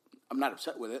 I'm not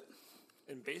upset with it.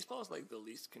 And baseball is like the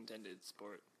least contended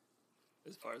sport.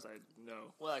 as far as I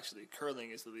know. Well, actually,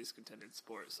 curling is the least contended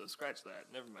sport, so scratch that.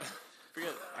 Never mind.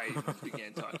 Forget I even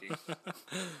began talking.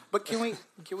 But can we?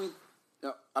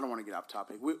 No, I don't want to get off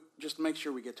topic. Just make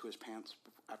sure we get to his pants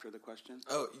after the question.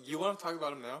 Oh, you want to talk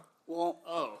about him now? Well,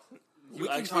 You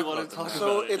can actually talk want about to talk them.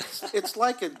 about it. so it's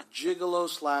like a gigolo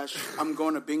 / I'm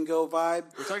going to bingo vibe.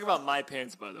 We're talking about my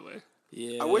pants, by the way.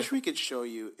 Yeah. I wish we could show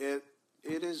you. It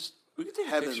is We could take a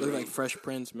heavenly. picture. Look like Fresh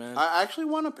Prince, man. I actually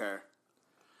want a pair.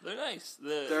 They're nice.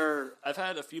 They're- I've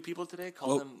had a few people today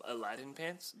call them Aladdin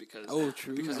pants because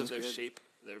True. because That's of their good. shape.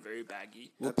 They're very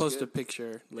baggy. We'll That's post good. a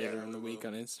picture later Yeah, in the we week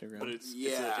will. on Instagram. But it's a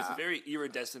Yeah. very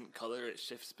iridescent color. It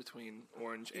shifts between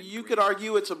orange and You green. could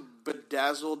argue it's a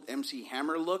bedazzled MC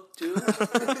Hammer look too.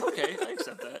 Okay, I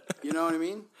accept that. You know what I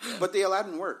mean? But the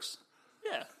Aladdin works.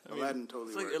 Yeah, I mean, Aladdin totally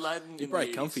it's like works. Aladdin. You're in probably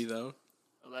the 80s. comfy though.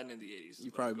 Aladdin in the 80s.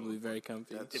 You're probably very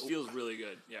comfy. That's- It feels really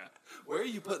good. Yeah. Where are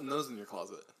you putting those in your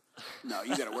closet? No,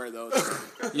 you got to wear those.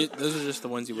 Those are just the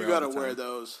ones you wear. You got to all the wear time.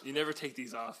 those. You never take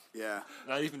these off. Yeah.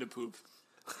 Not even to poop.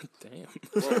 Damn.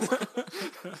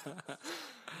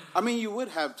 I mean, you would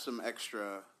have some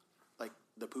extra, like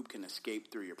the poop can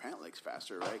escape through your pant legs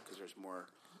faster, right? Because there's more,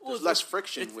 Well, there's less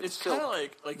friction with It's silk. kind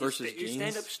of like Versus you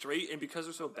stand jeans. up straight, and because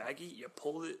they're so baggy, you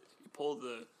pull the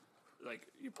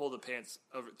pants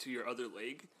over to your other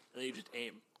leg, and then you just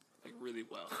aim like really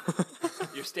well.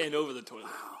 You stand over the toilet.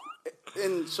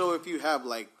 And so if you have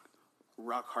like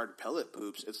rock hard pellet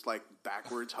poops, it's like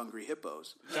backwards hungry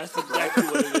hippos. That's exactly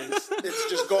what it is. It's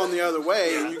just going the other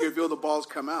way, and you can feel the balls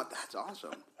come out. That's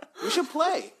awesome. We should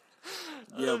play.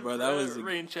 Yo, bro, that was a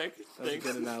rain check. Thanks.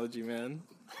 good analogy, man.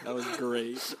 That was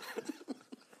great.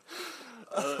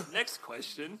 Next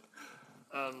question.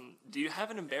 Do you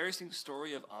have an embarrassing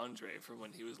story of Andre from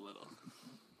when he was little?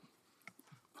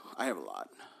 I have a lot.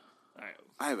 All right.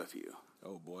 I have a few.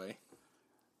 Oh boy.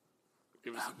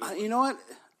 Give us a good You know what?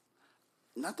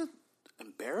 Not that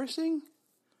embarrassing.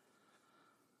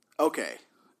 Okay,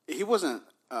 he wasn't.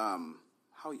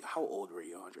 How old were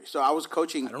you, Andre? So I was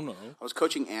coaching. I don't know. I was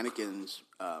coaching Anakin's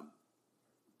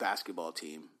basketball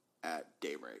team at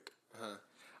Daybreak,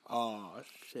 Oh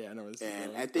shit, I know where this is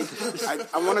and going. I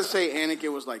think I want to say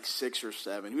Anakin was like 6 or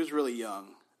 7. He was really young,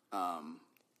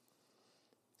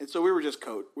 and so we were just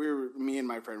me and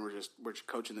my friend were just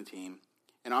coaching the team,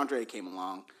 and Andre came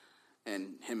along,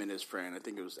 and him and his friend, I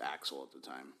think it was Axel at the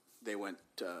time. They went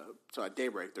so at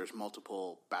Daybreak. There's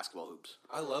multiple basketball hoops.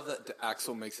 I love that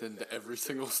Axel makes it into every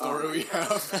single story we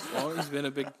have. Well, he's been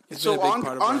a big. So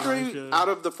part of Andre, our out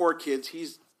of the 4 kids,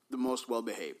 he's the most well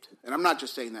behaved, and I'm not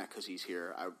just saying that because he's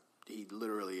here. He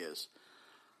literally is.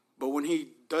 But when he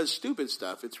does stupid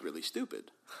stuff, it's really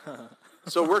stupid.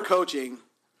 So we're coaching,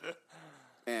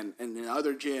 and in the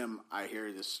other gym, I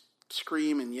hear this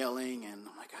scream and yelling, and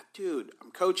I'm like, dude, I'm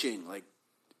coaching. Like,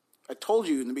 I told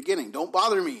you in the beginning, don't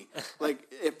bother me. Like,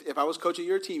 if I was coaching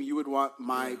your team, you would want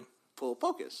my full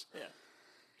focus. Yeah.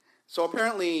 So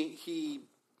apparently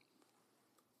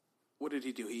what did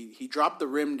he do? He dropped the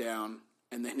rim down,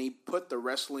 and then he put the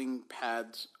wrestling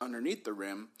pads underneath the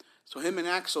rim, so him and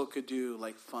Axel could do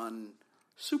like fun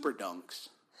super dunks.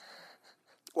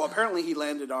 Well, apparently he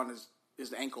landed on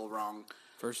his ankle wrong.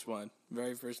 First one,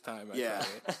 very first time. I Yeah.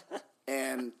 tried it.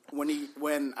 And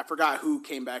when I forgot who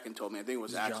came back and told me, I think it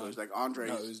was Axel. John. He was like, Andre's.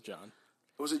 No, it was John.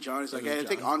 Was it John? He's like, was hey, I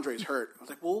think John. Andre's hurt. I was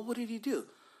like, well, what did he do?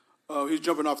 Oh, he's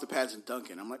jumping off the pads and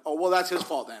dunking. I'm like, oh, well, that's his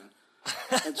fault then.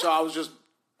 And so I was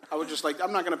just like,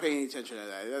 I'm not going to pay any attention to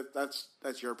that.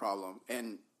 That's your problem.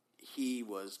 And he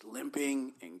was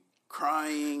limping and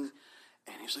crying,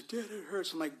 and he's like, Dad, it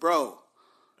hurts. I'm like, bro,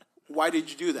 why did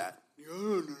you do that? I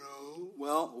don't know.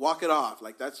 Well, walk it off.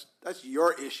 Like, that's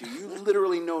your issue. You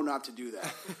literally know not to do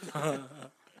that.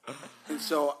 And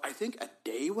so I think a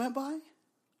day went by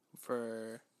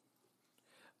For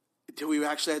till we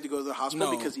actually had to go to the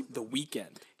hospital no, because the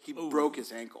weekend. he broke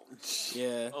his ankle.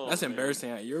 Yeah, Oh, that's man. embarrassing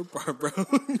at your part, bro.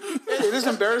 It is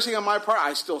embarrassing on my part.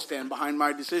 I still stand behind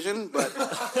my decision, but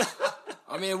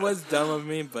I mean, it was dumb of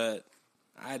me, but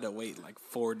I had to wait like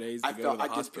 4 days to I go to the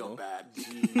did hospital.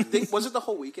 feel bad. Was it the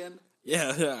whole weekend?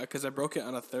 Yeah, because I broke it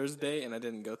on a Thursday and I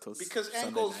didn't go till Because Sunday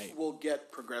ankles night. will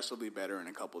get progressively better in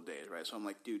a couple of days, right? So I'm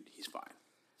like, dude, he's fine.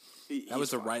 That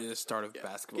was the right start of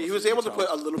basketball. He was season, able to so I put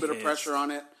a was little bit of pissed. pressure on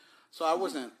it, so I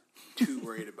wasn't too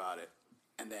worried about it.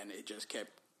 And then it just kept.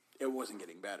 It wasn't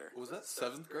getting better. Was that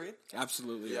 7th grade?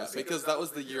 Absolutely. Yeah, yes. because that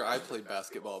was the year I played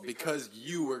basketball. Because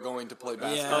you were going to play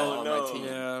basketball Yeah. on Oh, my team.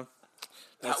 Yeah.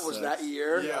 That was sucks. that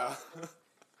year. Yeah.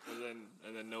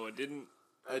 And then Noah didn't.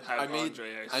 I Have made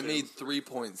Andre, I I assume. made 3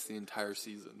 points the entire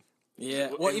season. Yeah.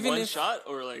 Well, Well, in even one if shot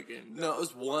or like in. No, it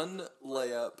was one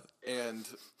layup and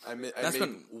I made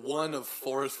when- one of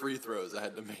 4 free throws I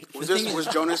had to make. Was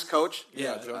Jonas coach?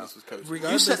 Yeah, Jonas was coaching.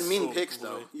 You set mean picks,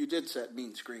 though. You did set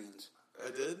mean screens. I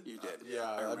did? You did.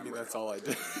 Yeah, I mean, that's all I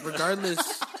did.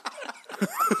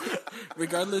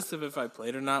 Regardless of if I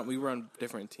played or not, we were on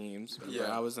different teams. Yeah.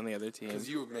 I was on the other team. Because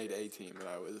you made a team, and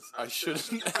I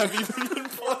shouldn't have even been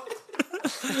playing.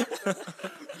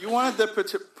 You wanted the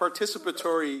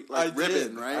participatory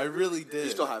ribbon, right? I really did.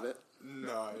 You still have it?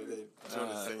 No, I didn't.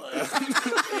 Jonas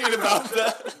ain't about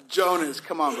that. Jonas,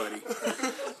 come on, buddy.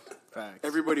 Facts.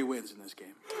 Everybody wins in this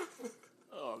game.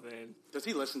 Oh man, Does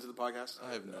he listen to the podcast?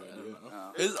 I have no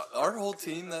idea. Our whole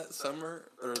team that summer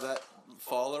or that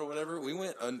fall or whatever, we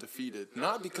went undefeated.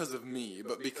 Not because of me,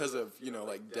 but because of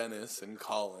like Dennis and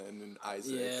Colin and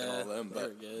Isaac and all them. They were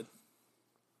But good.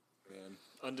 man,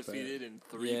 undefeated in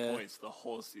 3 points the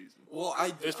whole season. Well,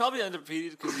 It's probably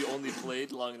undefeated because you only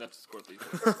played long enough to score 3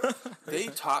 points. they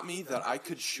taught me that I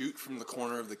could shoot from the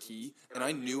corner of the key, and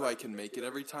I knew I can make it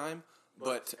every time.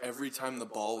 But every time the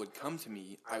ball would come to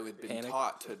me, I would be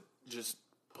taught to just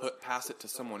pass it to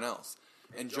someone else.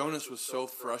 And Jonas was so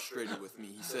frustrated with me.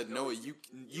 He said, "Noah,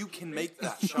 you can make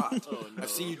that shot. Oh, no.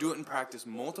 I've seen you do it in practice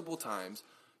multiple times.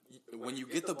 When you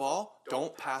get the ball,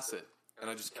 don't pass it." And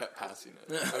I just kept passing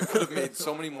it. I could have made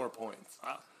so many more points.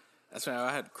 Wow. That's why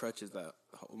I had crutches that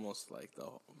almost like the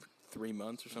 3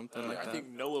 months or something like I that. think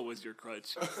Noah was your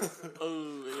crutch.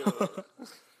 Oh,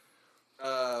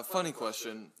 yeah. Funny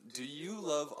question. Do you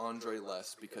love Andre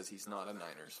less because he's not a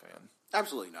Niners fan?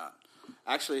 Absolutely not.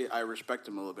 Actually, I respect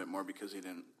him a little bit more because he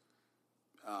didn't.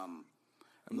 I'm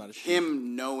not a sheep.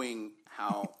 Him knowing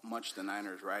how much the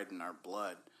Niners ride in our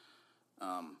blood.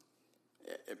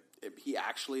 If he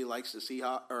actually likes the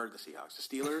Seahawks, the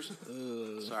Steelers.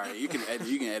 Sorry, you can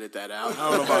edit that out. I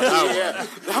don't know about that one.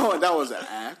 Yeah, that was an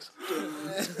act.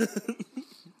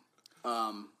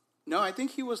 No, I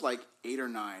think he was like 8 or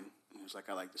 9. He was like,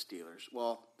 I like the Steelers.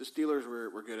 Well, the Steelers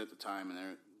were good at the time,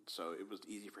 so it was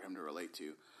easy for him to relate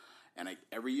to. And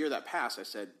every year that passed, I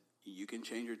said, you can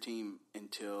change your team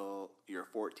until you're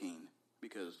 14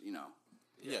 because,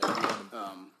 Yeah,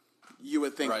 you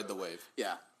would think. ride the wave.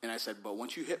 Yeah. And I said, but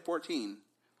once you hit 14,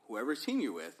 whoever's team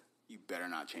you're with, you better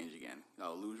not change again.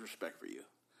 I'll lose respect for you.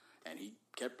 And he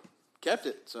kept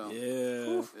it. So Yeah.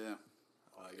 oof, yeah.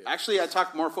 I like it. Actually, I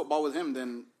talked more football with him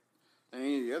than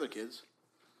any of the other kids.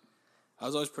 I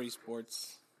was always pretty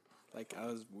sports. Like, I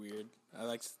was weird. I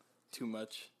liked too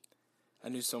much. I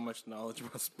knew so much knowledge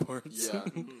about sports. Yeah.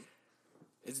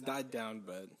 It's died down,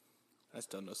 but I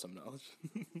still know some knowledge.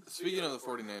 Speaking of the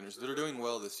 49ers, they're doing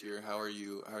well this year. How are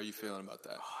you feeling about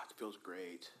that? Oh, it feels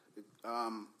great.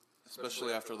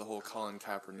 Especially after the whole Colin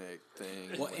Kaepernick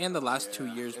thing. Well, and the last 2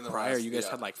 years In the prior, last- you guys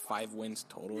yeah. had like 5 wins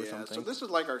total or Yeah, something. so this is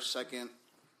like our second,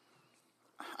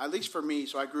 at least for me.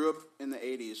 So I grew up in the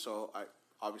 80s, so I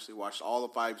obviously watched all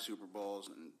the 5 Super Bowls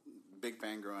and big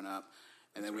fan growing up.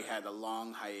 And then we had a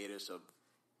long hiatus of,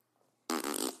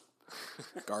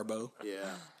 Garbo.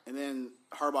 yeah. And then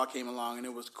Harbaugh came along, and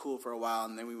it was cool for a while,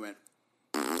 and then we went,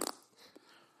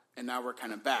 and now we're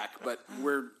kind of back. But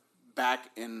we're back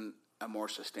in a more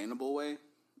sustainable way.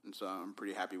 And so I'm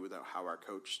pretty happy with how our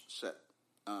coach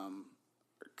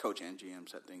coach and GM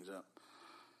set things up.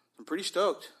 I'm pretty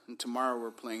stoked. And tomorrow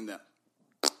we're playing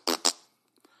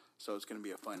so it's going to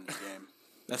be a fun game.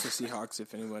 That's the Seahawks,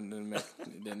 if anyone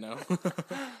didn't know.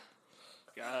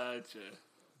 Gotcha.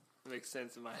 Makes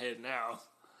sense in my head now.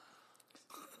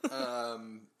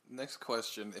 Next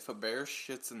question. If a bear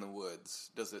shits in the woods,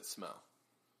 does it smell?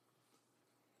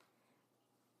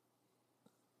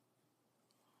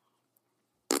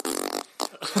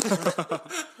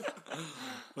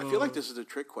 I feel like this is a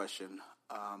trick question.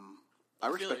 I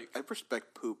like-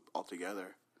 respect poop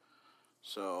altogether.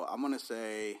 So I'm going to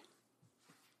say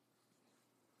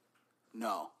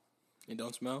no. You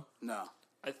don't smell? No.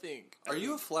 I think. Are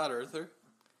you a flat earther?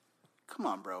 Come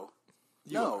on, bro.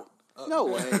 You No. are. No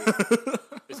way.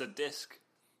 It's a disc.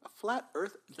 A flat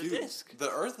earth? It's a disc. The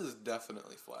earth is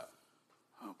definitely flat.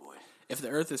 Oh, boy. If the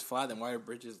earth is flat, then why are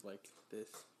bridges like this?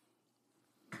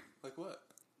 Like what?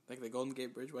 Like the Golden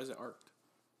Gate Bridge, why is it arced?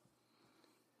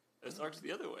 It's arced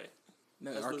the other way.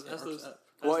 No, That's it arcs, those- that's it arcs those- up.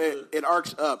 Well, the- it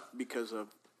arcs up because of...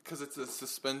 Because it's a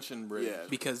suspension bridge. Yeah.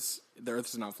 Because the earth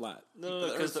is not flat. No, The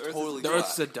because Earth's the Earth totally is The flat.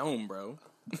 earth is a dome, bro.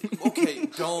 Okay,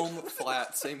 dome,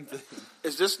 flat, same thing.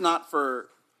 Is this not for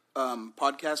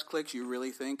podcast clicks? You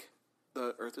really think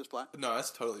the earth is flat? No,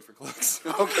 that's totally for clicks.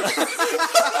 Okay.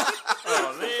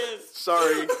 Oh man,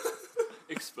 Sorry.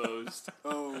 exposed.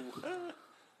 Oh.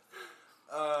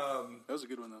 That was a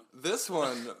good one, though.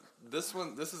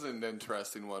 This is an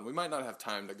interesting one. We might not have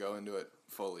time to go into it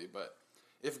fully, but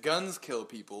If guns kill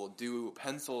people, do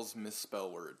pencils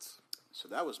misspell words? So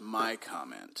that was my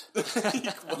comment.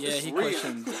 Yeah, he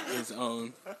questioned his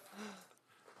own.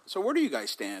 So where do you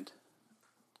guys stand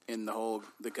in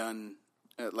the gun?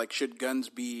 Like, should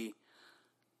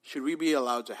we be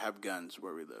allowed to have guns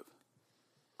where we live?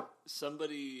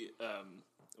 Somebody,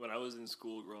 when I was in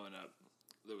school growing up,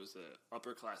 there was an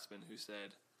upperclassman who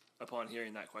said, upon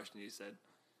hearing that question, he said,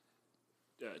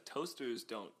 toasters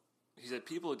don't, he said,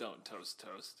 people don't toast.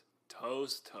 Toast.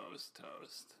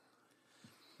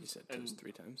 You said toast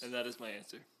 3 times. And that is my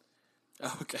answer.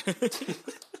 Oh, okay.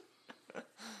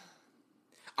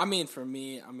 I mean, for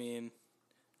me,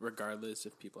 regardless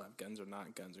if people have guns or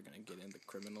not, guns are going to get into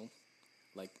criminal.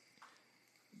 Like,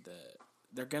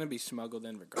 they're going to be smuggled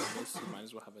in regardless. You might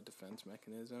as well have a defense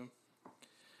mechanism.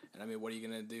 And, I mean, what are you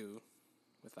going to do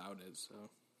without it? So,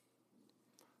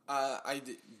 I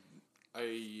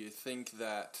think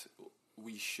that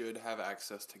we should have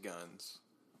access to guns.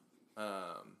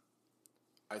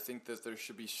 I think that there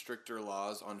should be stricter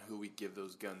laws on who we give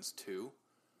those guns to.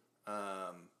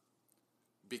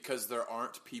 Because there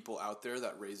aren't people out there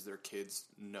that raise their kids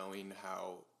knowing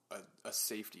how a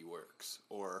safety works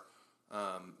or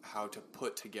how to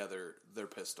put together their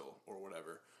pistol or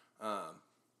whatever.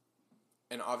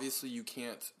 And obviously you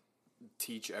can't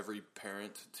teach every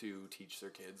parent to teach their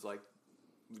kids, like,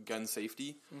 gun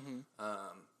safety. Mm-hmm.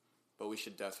 But we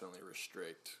should definitely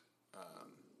restrict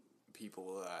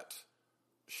people that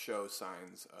show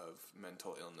signs of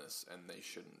mental illness, and they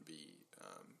shouldn't be,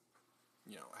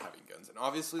 having guns. And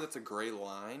obviously that's a gray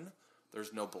line.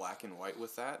 There's no black and white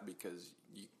with that, because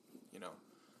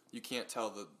you can't tell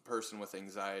the person with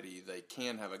anxiety they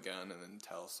can have a gun and then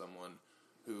tell someone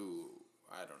who,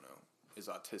 I don't know, is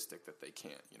autistic that they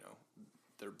can't.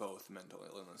 They're both mental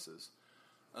illnesses.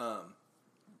 I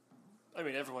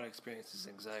mean, everyone experiences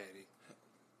anxiety.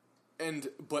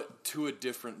 But to a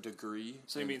different degree.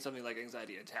 So you mean something like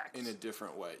anxiety attacks? In a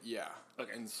different way, yeah.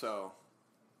 Okay. And so,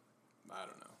 I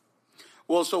don't know.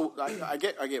 Well, so I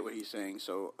get what he's saying.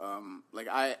 So,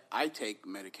 I take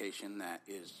medication that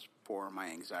is for my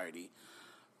anxiety,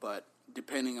 but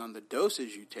depending on the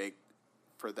dosage you take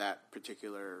for that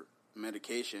particular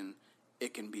medication,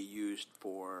 it can be used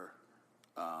for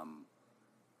a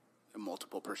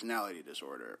multiple personality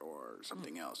disorder or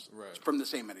something else from the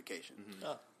same medication. Mm-hmm.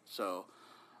 Oh. So,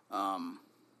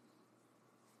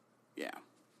 yeah,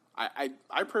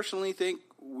 I personally think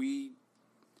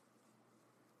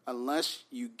unless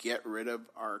you get rid of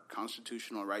our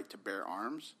constitutional right to bear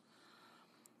arms,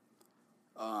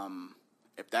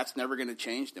 if that's never going to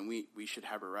change, then we should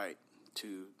have a right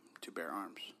to bear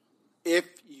arms. If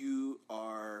you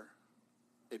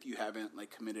haven't,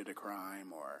 like, committed a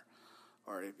crime, or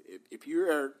if you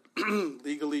are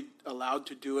legally allowed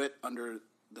to do it under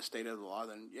the state of the law,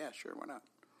 then yeah, sure, why not?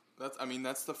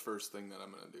 That's the first thing that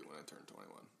I'm going to do when I turn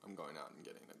 21. I'm going out and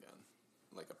getting a gun,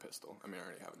 like a pistol. I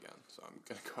already have a gun, so I'm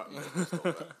going to go out and get a pistol.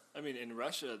 But. In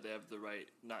Russia, they have the right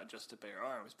not just to bear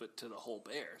arms, but to the whole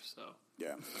bear, so.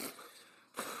 Yeah.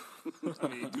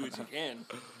 You do what you can.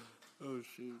 Oh,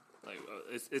 shoot. Like,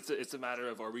 it's a matter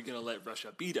of, are we going to let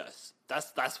Russia beat us?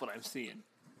 That's what I'm seeing.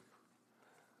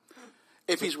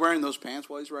 If he's wearing those pants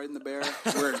while he's riding the bear,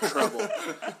 we're in trouble.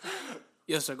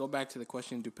 Yes, so go back to the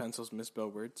question, do pencils misspell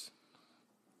words?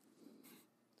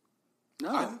 No.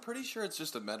 I'm pretty sure it's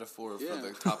just a metaphor for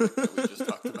the topic that we just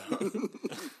talked about.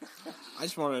 I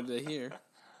just wanted to hear.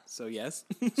 So, yes.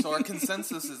 So our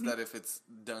consensus is that if it's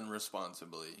done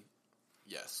responsibly,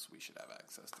 yes, we should have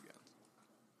access to guns.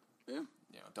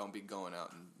 Yeah. Don't be going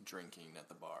out and drinking at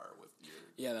the bar with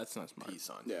your that's not smart. piece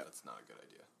on. Yeah. That's not a good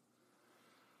idea.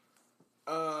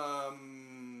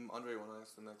 Andre, you want to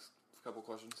ask the next couple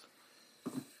questions?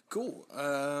 Cool.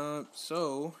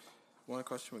 So, one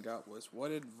question we got was,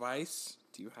 what advice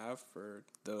do you have for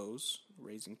those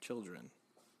raising children?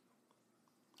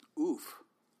 Oof.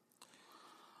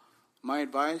 My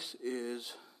advice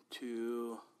is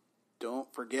to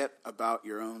don't forget about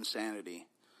your own sanity.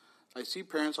 I see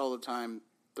parents all the time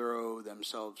throw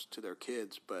themselves to their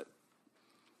kids, but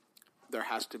there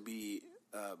has to be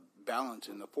balance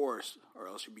in the force, or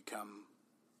else you become...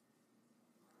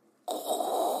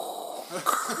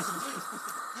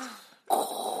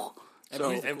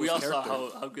 And we all saw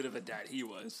how good of a dad he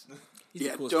was.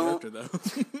 He's the coolest character, though.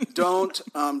 Don't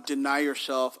deny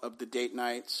yourself of the date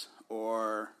nights,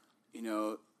 or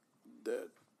the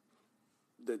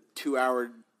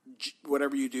 2-hour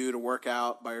whatever you do to work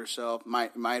out by yourself. My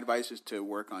advice is to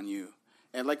work on you.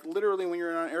 And like literally when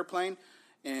you're on an airplane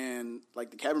and like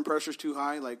the cabin pressure's too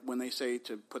high, like when they say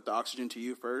to put the oxygen to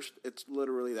you first, it's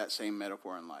literally that same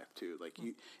metaphor in life too. Like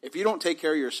if you don't take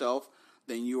care of yourself,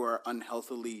 then you are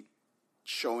unhealthily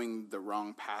showing the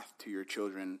wrong path to your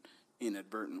children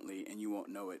inadvertently, and you won't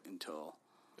know it until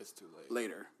It's too late.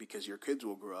 later, because your kids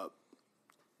will grow up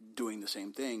doing the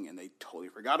same thing and they totally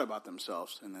forgot about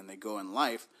themselves, and then they go in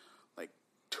life like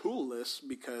toolless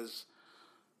because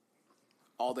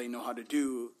all they know how to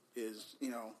do is,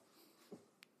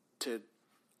 to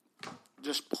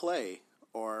just play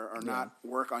or not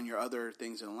work on your other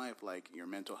things in life, like your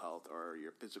mental health or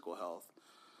your physical health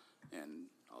and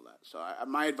all that. So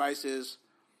my advice is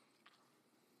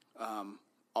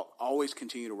always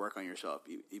continue to work on yourself,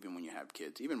 even when you have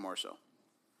kids, even more so.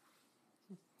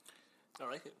 I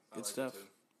like it. Good stuff.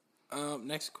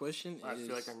 Next question I is...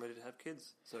 feel like I'm ready to have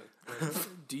kids. So,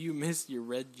 do you miss your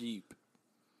red Jeep?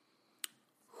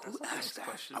 Who asked that?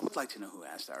 question. I would like to know who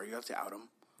asked that. Or you have to out them.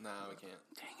 No, we can't.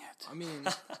 Dang it. I mean,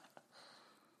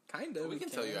 kind of. We can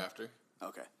tell you after.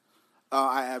 Okay.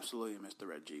 I absolutely miss the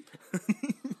red Jeep.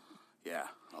 Yeah,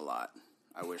 a lot.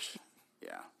 I wish.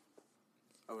 Yeah,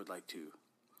 I would like to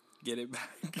Get it back.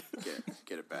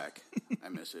 get it back. I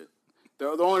miss it. The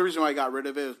only reason why I got rid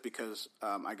of it is because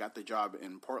I got the job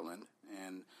in Portland,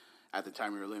 and at the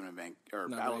time we were living in Not very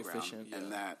Battleground, efficient.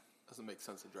 and that Doesn't make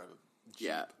sense to drive a Jeep.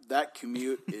 yeah, that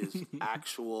commute is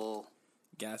actual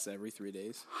Gas every 3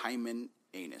 days. hymen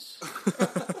anus.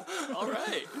 all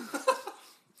right.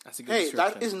 That's a good Hey,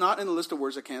 description. that is not in the list of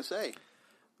words I can't say.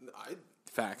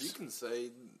 Facts. You can say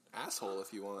asshole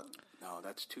if you want. No,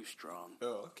 that's too strong.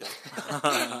 Oh, okay.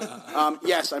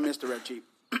 Yes, I missed the red Jeep.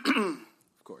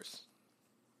 Of course.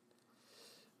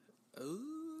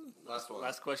 Last one.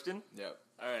 Last question. Yep.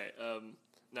 All right.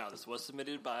 Now, this was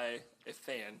submitted by a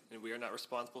fan, and we are not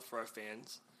responsible for our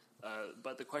fans.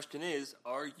 But the question is,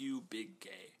 are you big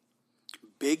gay?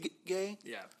 Big gay?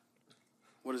 Yeah.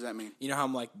 What does that mean? You know how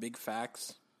I'm like big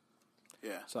facts?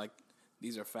 Yeah. So like,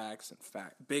 these are facts and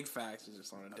big facts is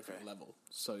just on a different Okay. level.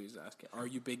 So he's asking, are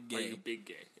you big gay? Are you big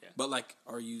gay? Yeah. But like,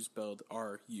 are you spelled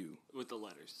R-U? With the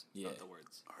letters, Yeah. not the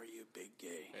words. Are you big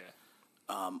gay?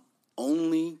 Yeah.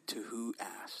 Only to who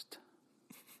asked.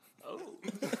 Oh.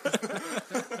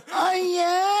 Oh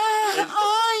yeah!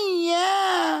 Oh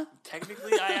yeah!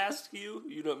 Technically, I asked you.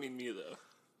 You don't mean me, though.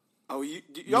 Oh, you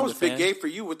I was the big fan? gay for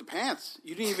you with the pants.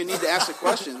 You didn't even need to ask the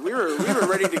questions. We were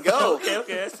ready to go.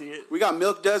 Okay, I see it. We got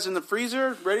milk duds in the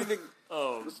freezer, ready to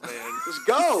Oh, man. let's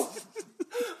go.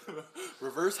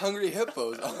 Reverse hungry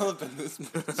hippos all up in this.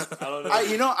 I don't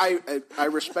know. I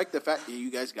respect the fact that you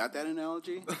guys got that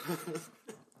analogy.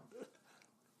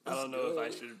 I don't know if I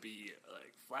should be,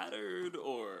 like, flattered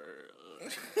or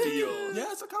feel...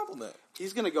 Yeah, it's a compliment.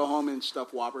 He's gonna go home and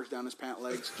stuff Whoppers down his pant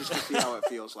legs just to see how it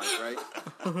feels like, right?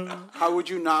 How would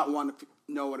you not want to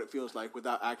know what it feels like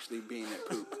without actually being at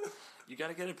poop? You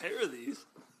gotta get a pair of these.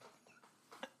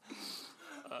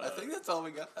 I think that's all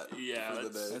we got Yeah, for the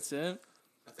day. That's it?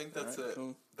 I think that's All right, it.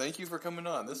 cool. Thank you for coming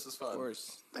on. This is fun. Of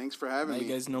course. Thanks for Now having you me.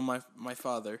 guys know my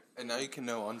father. And now you can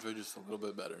know Andre just a little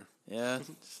bit better. Yeah,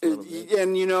 just a little bit.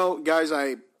 And guys,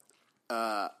 I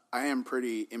am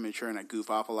pretty immature and I goof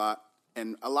off a lot,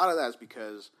 and a lot of that is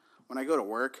because when I go to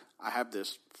work, I have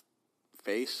this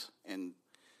face, and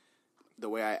the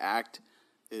way I act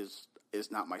is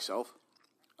not myself,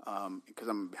 because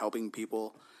I'm helping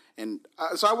people, and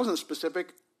so I wasn't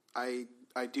specific. I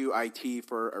do IT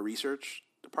for a research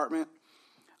department,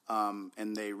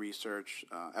 and they research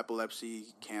epilepsy,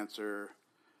 cancer,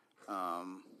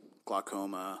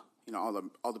 glaucoma,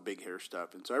 all the big hitter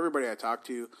stuff. And so everybody I talk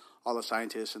to, all the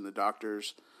scientists and the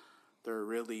doctors, they're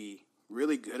really,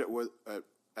 really good at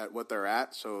what they're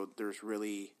at. So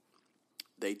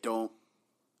they don't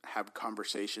have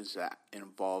conversations that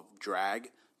involve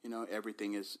drag.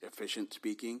 Everything is efficient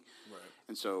speaking. Right.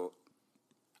 And so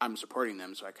I'm supporting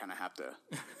them, so I kind of have to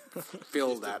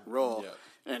fill that role.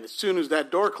 Yeah. And as soon as that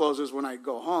door closes when I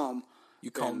go home... You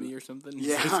call me or something?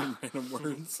 You Yeah. say some random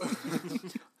words.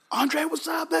 Andre, what's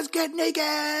up? Let's get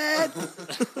naked!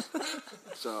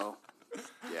 So,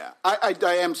 yeah. I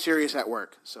am serious at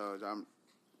work. So,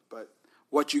 but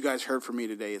what you guys heard from me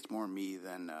today is more me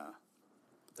than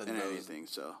anything.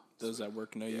 So Those at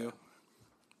work know you.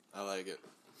 I like it.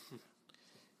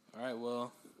 All right,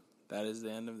 well, that is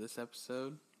the end of this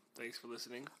episode. Thanks for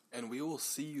listening. And we will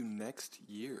see you next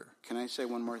year. Can I say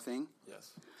one more thing?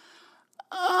 Yes.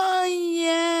 Oh,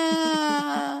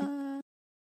 yeah.